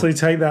uncomfortable. Honestly,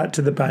 take that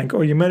to the bank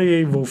or your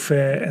medieval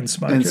fair and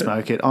smoke it.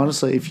 Smoke it.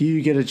 Honestly, if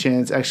you get a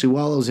chance, actually,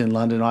 while I was in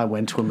London, I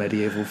went to a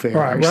medieval fair.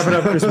 All right, wrap it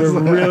up because we're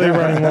really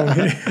running long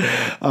here.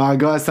 All right,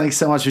 guys, thanks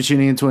so much for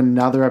tuning in to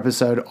another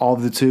episode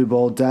of The Two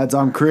Bald Dads.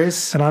 I'm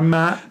Chris. And I'm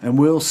Matt. And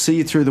we'll see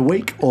you through the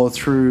week or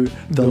through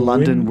the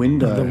London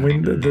window.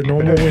 The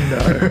normal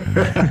window.